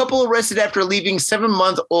 Couple arrested after leaving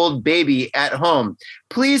 7-month-old baby at home.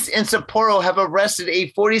 Police in Sapporo have arrested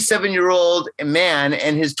a 47-year-old man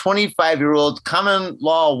and his 25-year-old common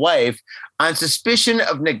law wife on suspicion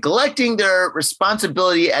of neglecting their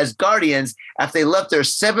responsibility as guardians after they left their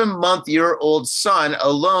 7-month-old son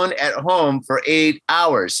alone at home for 8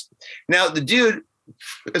 hours. Now, the dude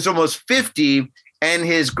is almost 50, and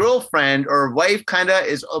his girlfriend or wife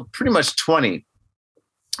is pretty much 20.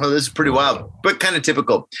 Oh, this is pretty wild, but kind of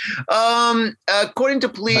typical. According to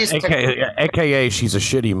police... AKA she's a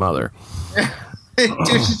shitty mother. Dude,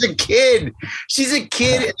 she's a kid. She's a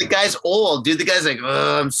kid, and the guy's old. Dude, the guy's like,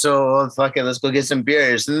 oh, I'm so old. Fuck it, let's go get some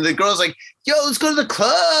beers. And the girl's like, yo, let's go to the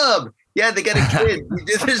club. Yeah, they got a kid.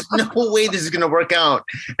 There's no way this is going to work out,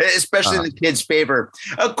 especially in the kid's favor.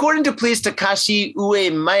 According to police, Takashi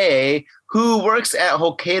Uemae, who works at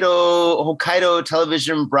Hokkaido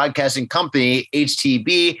Television Broadcasting Company,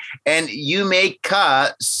 HTB, and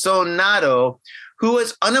Yumeka Sonato, who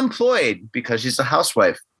was unemployed because she's a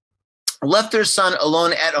housewife, left their son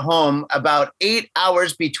alone at home about 8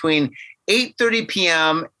 hours between 8:30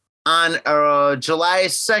 p.m. on July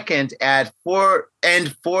 2nd at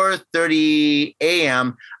 4:30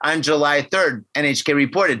 a.m. on July 3rd, NHK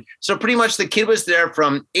reported. So pretty much the kid was there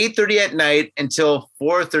from 8:30 at night until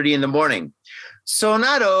 4:30 in the morning.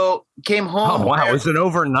 Sonato came home. Oh, wow. It was an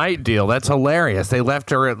overnight deal. That's hilarious. They left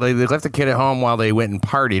the kid at home while they went and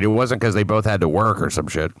partied. It wasn't because they both had to work or some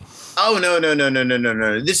shit. Oh, no.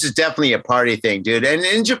 This is definitely a party thing, dude. And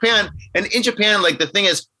in Japan, like the thing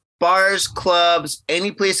is, bars, clubs,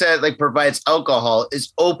 any place that like provides alcohol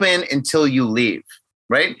is open until you leave,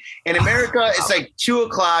 right? In America, it's like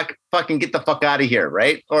 2:00, fucking get the fuck out of here,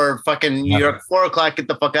 right? Or fucking New York, 4:00, get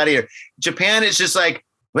the fuck out of here. Japan, it's just like,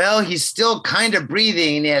 well, he's still kind of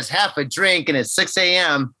breathing and he has half a drink and it's 6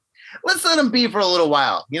 a.m. Let's let him be for a little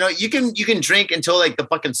while. You know, you can drink until like the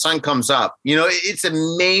fucking sun comes up. You know, it's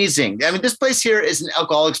amazing. I mean, this place here is an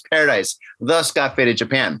alcoholic's paradise. Thus got faded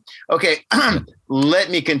Japan. Okay, let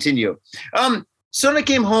me continue. Sona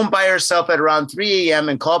came home by herself at around 3 a.m.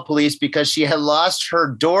 and called police because she had lost her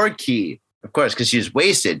door key. Of course, because she was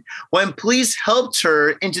wasted. When police helped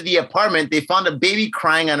her into the apartment, they found a baby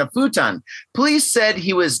crying on a futon. Police said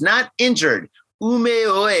he was not injured.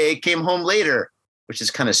 Umeoe came home later, which is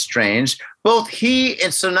kind of strange. Both he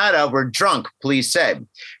and Sonata were drunk, police said.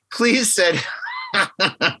 Police said,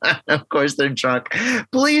 of course they're drunk.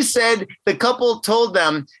 Police said the couple told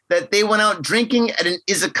them that they went out drinking at an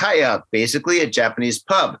izakaya, basically a Japanese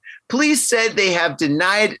pub. Police said they have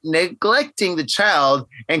denied neglecting the child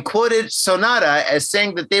and quoted Sonata as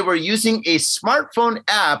saying that they were using a smartphone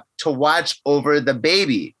app to watch over the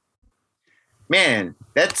baby. Man,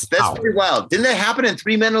 that's pretty wild. Didn't that happen in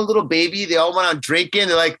 3 Men and a Little Baby? They all went out drinking.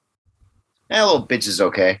 They're like, little bitch is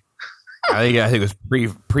okay. I think it was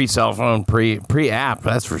pre cell phone, pre app.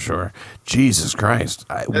 That's for sure. Jesus Christ!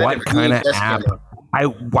 What kind of app?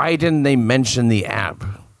 Why didn't they mention the app?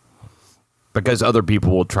 Because other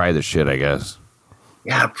people will try the shit, I guess.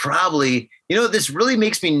 Yeah, probably. You know, this really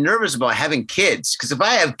makes me nervous about having kids. Because if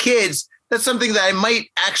I have kids, that's something that I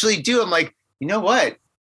might actually do. I'm like, you know what?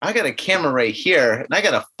 I got a camera right here, and I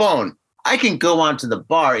got a phone. I can go onto the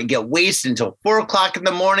bar and get wasted until 4:00 in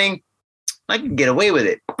the morning. I can get away with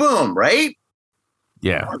it. Boom, right?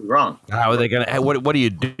 Yeah. Wrong. How are they gonna? What do you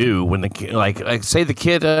do when the kid, like say the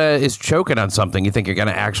kid is choking on something? You think you're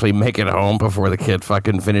gonna actually make it home before the kid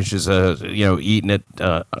fucking finishes, eating it,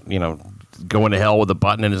 going to hell with a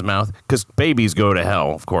button in his mouth? Because babies go to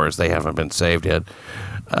hell, of course. They haven't been saved yet.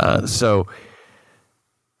 So,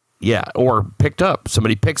 yeah, or picked up.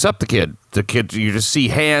 Somebody picks up the kid. The kid, you just see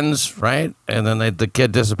hands, right, and then the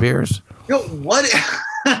kid disappears. You know,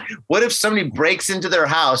 what if somebody breaks into their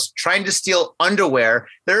house trying to steal underwear?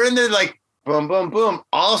 They're in there like, boom, boom, boom.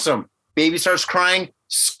 Awesome. Baby starts crying.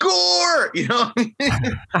 Score! You know? No,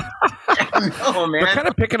 man. They're kind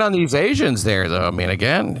of picking on these Asians there, though. I mean,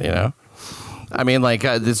 again, you know. I mean, like,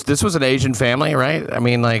 this was an Asian family, right? I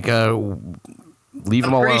mean, like, leave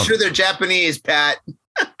them alone. I'm pretty sure they're Japanese, Pat.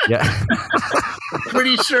 Yeah. I'm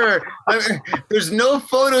pretty sure. There's no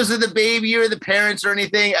photos of the baby or the parents or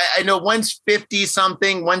anything. I know one's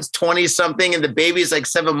 50-something, one's 20-something, and the baby's like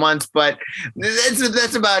 7 months, but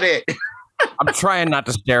that's about it. I'm trying not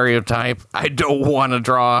to stereotype. I don't want to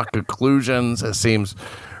draw conclusions. It seems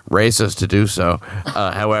racist to do so.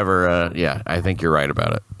 However, yeah, I think you're right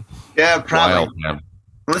about it. Yeah, probably. Wild,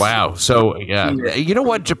 wow. So, yeah. You know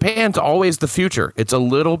what? Japan's always the future. It's a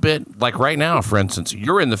little bit like right now, for instance.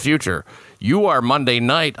 You're in the future. You are Monday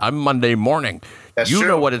night. I'm Monday morning. That's you true.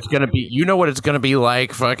 know what it's going to be. You know what it's going to be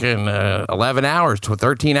like fucking 11 hours to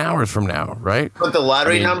 13 hours from now, right? Put the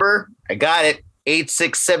lottery number. I got it.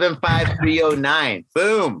 8675309.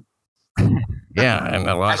 Boom. Yeah, and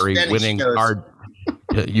the lottery winning card.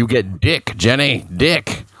 You get Dick, Jenny,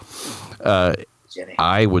 Dick. Jenny.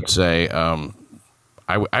 I would say,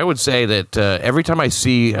 I would say that every time I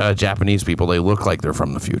see Japanese people, they look like they're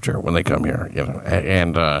from the future when they come here, you know,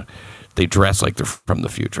 and they dress like they're from the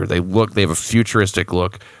future. They have a futuristic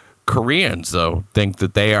look. Koreans, though, think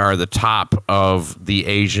that they are the top of the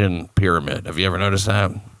Asian pyramid. Have you ever noticed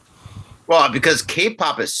that? Well, because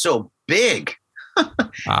K-pop is so big.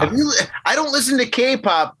 I don't listen to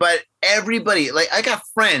K-pop, but everybody, like, I got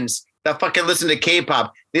friends that fucking listen to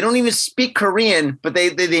K-pop. They don't even speak Korean, but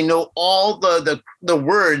they know all the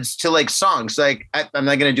words to like songs. Like I'm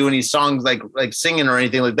not gonna do any songs like singing or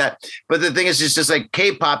anything like that. But the thing is, it's just like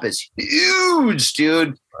K-pop is huge,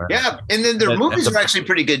 dude. Yeah, and then their movies are actually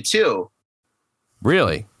pretty good too.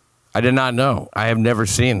 Really? I did not know. I have never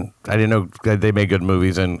seen. I didn't know that they made good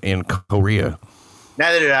movies in Korea.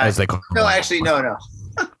 Neither did I. As they No, actually, no.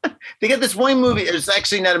 They got this one movie. It's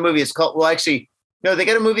actually not a movie. It's called. Well, actually, no. They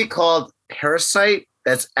got a movie called Parasite.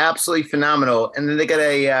 That's absolutely phenomenal. And then they got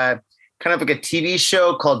a kind of like a TV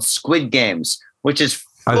show called Squid Games, which is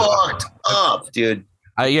fucked up, dude.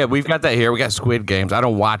 Yeah, we've got that here. We got Squid Games. I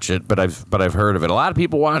don't watch it, but I've heard of it. A lot of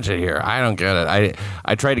people watch it here. I don't get it.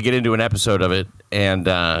 I tried to get into an episode of it, and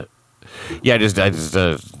it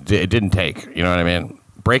didn't take. You know what I mean?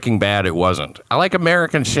 Breaking Bad, it wasn't. I like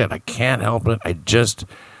American shit. I can't help it. I just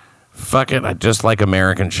like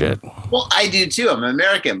American shit. Well, I do too. I'm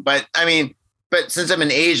American, but since I'm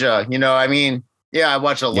in Asia, you know, I mean, yeah, I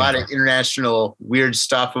watch a lot of international weird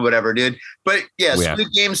stuff or whatever, dude. But yeah,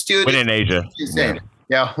 Squid Games, dude. When in Asia. Insane.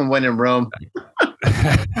 Yeah, when in Rome.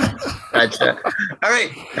 Gotcha. All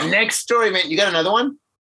right, next story, man. You got another one?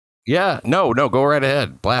 Yeah, no, go right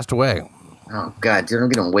ahead. Blast away. Oh, God, dude, I'm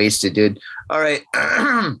getting wasted, dude. All right,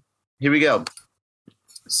 here we go.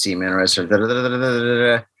 Let's see, man.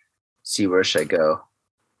 See, where should I go?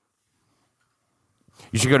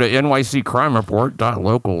 You should go to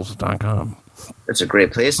nyccrimereport.locals.com. That's a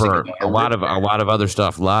great place for to go. a lot of other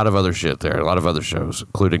stuff, a lot of other shit there, a lot of other shows,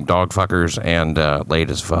 including Dogfuckers and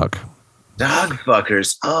Late as Fuck.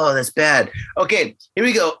 Dogfuckers. Oh, that's bad. Okay, here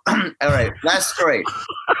we go. All right, last story.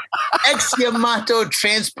 Ex-Yamato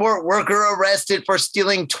transport worker arrested for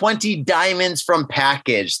stealing 20 diamonds from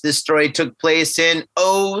package. This story took place in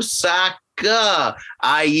Osaka.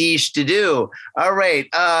 Aish to do. All right.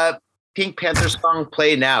 Pink Panther song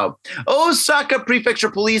play now. Osaka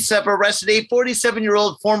Prefecture Police have arrested a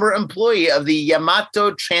 47-year-old former employee of the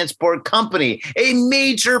Yamato Transport Company, a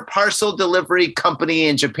major parcel delivery company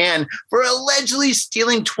in Japan, for allegedly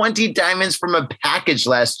stealing 20 diamonds from a package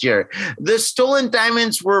last year. The stolen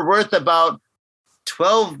diamonds were worth about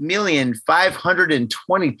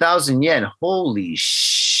 12,520,000 yen. Holy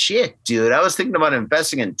shit, dude. I was thinking about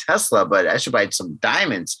investing in Tesla, but I should buy some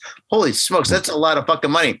diamonds. Holy smokes, that's a lot of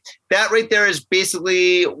fucking money. That right there is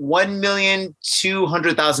basically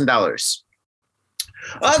 $1,200,000.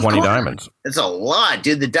 20 diamonds. It's a lot,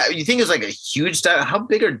 dude. You think it's like a huge diamond? How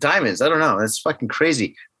big are diamonds? I don't know. That's fucking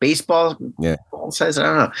crazy. Baseball size? I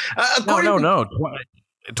don't know. No.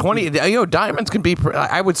 20, diamonds can be,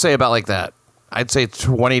 I would say about like that. I'd say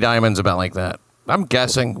 20 diamonds about like that. I'm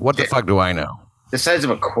guessing. What the fuck do I know? The size of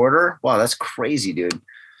a quarter? Wow, that's crazy, dude.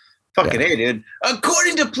 Fucking A, dude.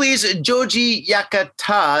 According to police, Joji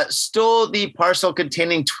Yakata stole the parcel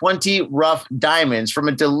containing 20 rough diamonds from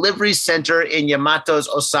a delivery center in Yamato's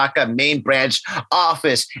Osaka main branch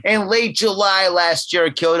office in late July last year,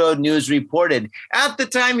 Kyoto News reported. At the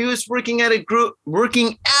time, he was working as a group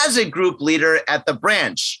leader at the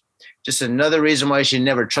branch. Just another reason why you should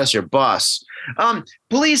never trust your boss.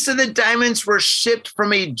 Police said the diamonds were shipped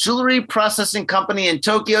from a jewelry processing company in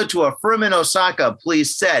Tokyo to a firm in Osaka,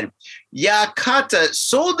 police said. Yakata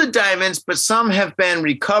sold the diamonds, but some have been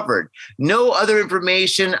recovered. No other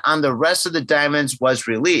information on the rest of the diamonds was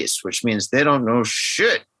released, which means they don't know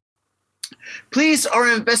shit. Police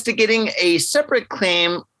are investigating a separate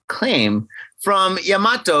claim from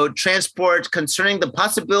Yamato Transport concerning the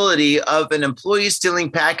possibility of an employee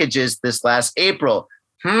stealing packages this last April.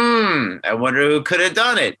 I wonder who could have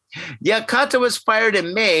done it. Yakata was fired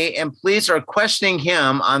in May, and police are questioning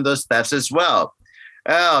him on those thefts as well.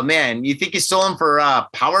 Oh, man, you think he stole them for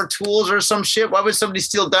power tools or some shit? Why would somebody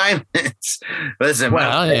steal diamonds? Listen, go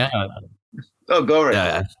over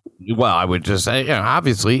it. Well, I would just say,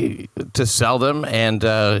 obviously to sell them, and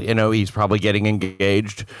he's probably getting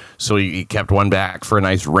engaged, so he kept one back for a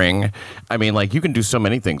nice ring. I mean, like, you can do so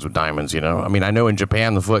many things with diamonds, I mean, I know in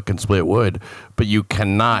Japan the foot can split wood, but you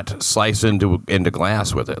cannot slice into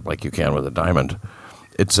glass with it like you can with a diamond.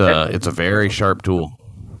 It's a very sharp tool.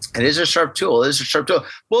 It is a sharp tool.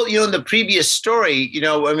 Well, in the previous story,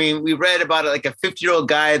 we read about like a 50-year-old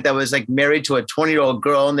guy that was like married to a 20-year-old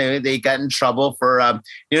girl, and they got in trouble for,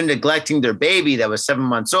 neglecting their baby that was 7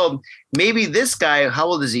 months old. Maybe this guy, how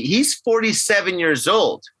old is he? He's 47 years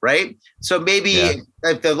old, right? So maybe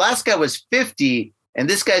if the last guy was 50 and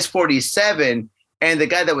this guy's 47, and the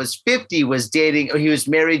guy that was 50 was dating, or he was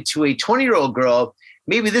married to a 20-year-old girl.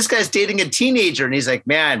 Maybe this guy's dating a teenager, and he's like,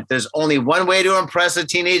 man, there's only one way to impress a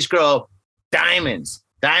teenage girl: diamonds.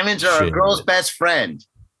 Diamonds are a girl's best friend.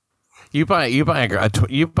 You buy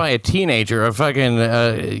a teenager a fucking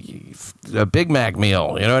a Big Mac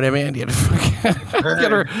meal. You know what I mean? You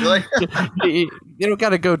don't got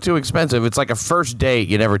to go too expensive. It's like a first date.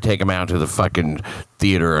 You never take them out to the fucking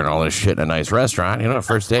theater and all this shit in a nice restaurant.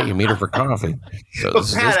 First date you meet her for coffee. So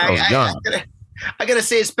this I got to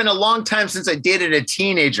say, it's been a long time since I dated a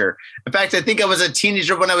teenager. In fact, I think I was a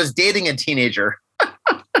teenager when I was dating a teenager.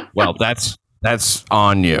 Well, that's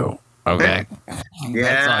on you. Okay.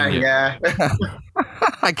 Yeah.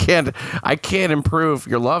 I can't improve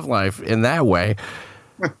your love life in that way.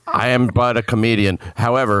 I am but a comedian.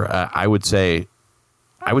 However, I would say,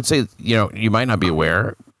 you might not be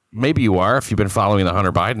aware. Maybe you are if you've been following the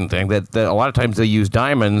Hunter Biden thing, that a lot of times they use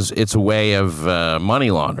diamonds. It's a way of money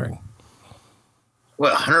laundering.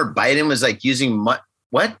 Well, Hunter Biden was like using what?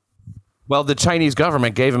 Well, the Chinese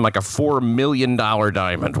government gave him like a $4 million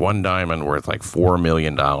diamond, one diamond worth like $4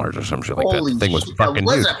 million or some shit like that. The thing was fucking huge.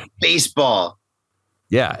 That was a baseball.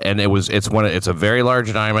 Yeah, and it's a very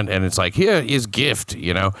large diamond, and it's like, here is gift,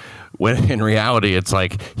 when in reality it's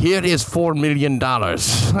like, here is $4 million,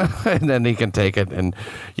 and then he can take it, and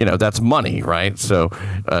that's money, right? So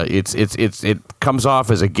it comes off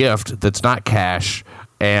as a gift that's not cash.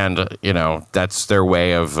 And, that's their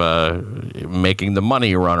way of making the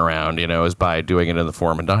money run around, is by doing it in the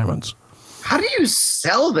form of diamonds. How do you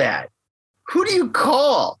sell that? Who do you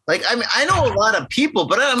call? Like, I mean, I know a lot of people,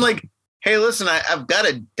 but I'm like, hey, listen, I've got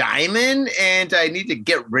a diamond and I need to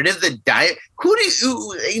get rid of the diamond. Who do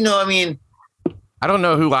you, I don't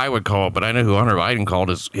know who I would call, but I know who Hunter Biden called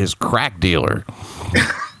his crack dealer.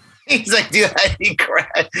 He's like, dude, I need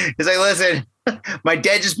crack. He's like, listen. My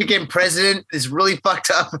dad just became president. It's really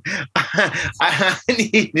fucked up. I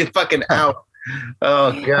need to fucking out.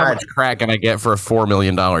 Oh God! How much crack can I get for a $4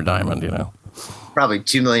 million diamond? Probably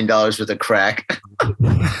 $2 million worth of crack.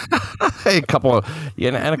 A couple of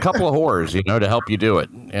whores, to help you do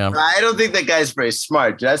it. Yeah. I don't think that guy's very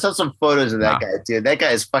smart, dude. I saw some photos of that guy, dude. That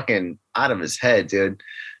guy is fucking out of his head, dude.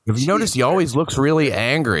 Have you noticed he always looks really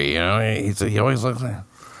angry? He always looks like.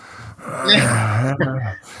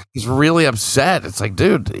 He's really upset. It's like,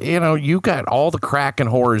 dude, you got all the crack and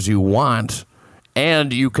whores you want,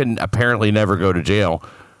 and you can apparently never go to jail.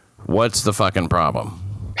 What's the fucking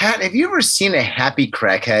problem? Pat, have you ever seen a happy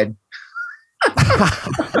crackhead?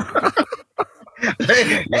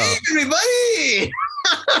 Hey, everybody!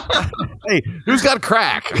 Hey, who's got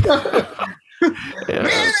crack? Man,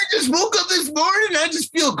 I just woke up this morning and I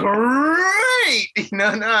just feel great.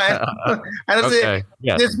 I don't say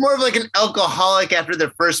it's more of like an alcoholic after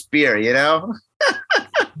their first beer,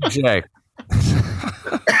 Jay.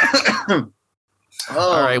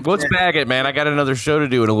 All right, let's bag it, man. I got another show to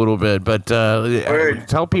do in a little bit, but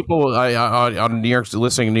tell people on New York,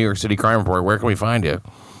 listening to New York City Crime Report, where can we find you?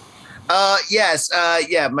 Yes.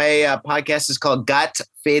 My podcast is called Got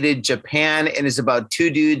Faded Japan, and it's about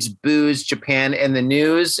two dudes, booze, Japan, and the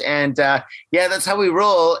news. And that's how we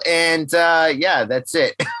roll. And that's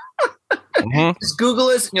it. Mm-hmm. Just Google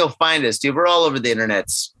us and you'll find us, dude. We're all over the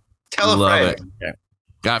internets. Tell a friend. Yeah.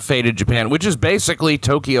 Got Faded Japan, which is basically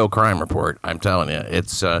Tokyo Crime Report. I'm telling you,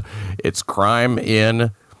 it's crime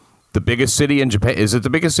in the biggest city in Japan. Is it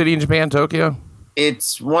the biggest city in Japan, Tokyo?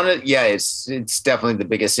 It's it's definitely the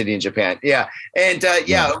biggest city in Japan. Yeah. And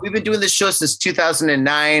we've been doing this show since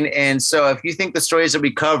 2009. And so if you think the stories that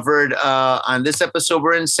we covered on this episode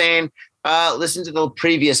were insane, listen to the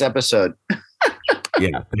previous episode.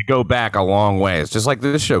 Yeah, they go back a long way. It's just like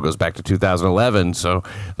this show goes back to 2011. So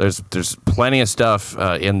there's plenty of stuff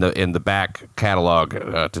in the back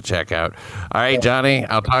catalog to check out. All right, Johnny,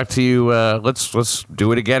 I'll talk to you. Let's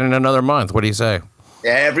do it again in another month. What do you say?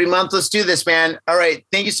 Yeah, every month. Let's do this, man. All right.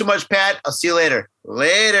 Thank you so much, Pat. I'll see you later.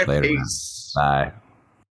 Later. Peace. Bye.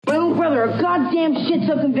 My little brother, a goddamn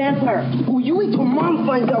shit-sucking vampire. Oh, you wait till Mom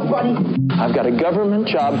finds out, buddy. I've got a government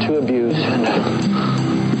job to abuse and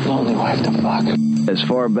a lonely wife to fuck. As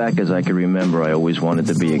far back as I can remember, I always wanted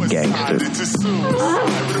to be a gangster.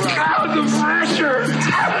 God, the pressure!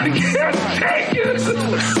 I can't take it! I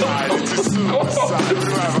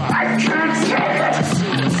can't take it!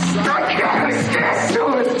 I can't stand to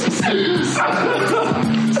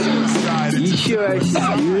it!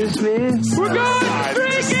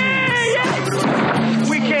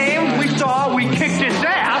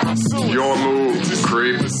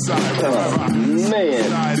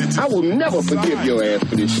 Man, I will never forgive your ass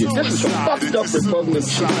for this shit. This is some fucked up repugnant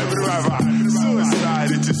shit.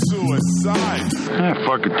 Suicide, it's a suicide. Ah,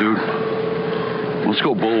 fuck it, dude. Let's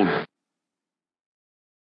go bold.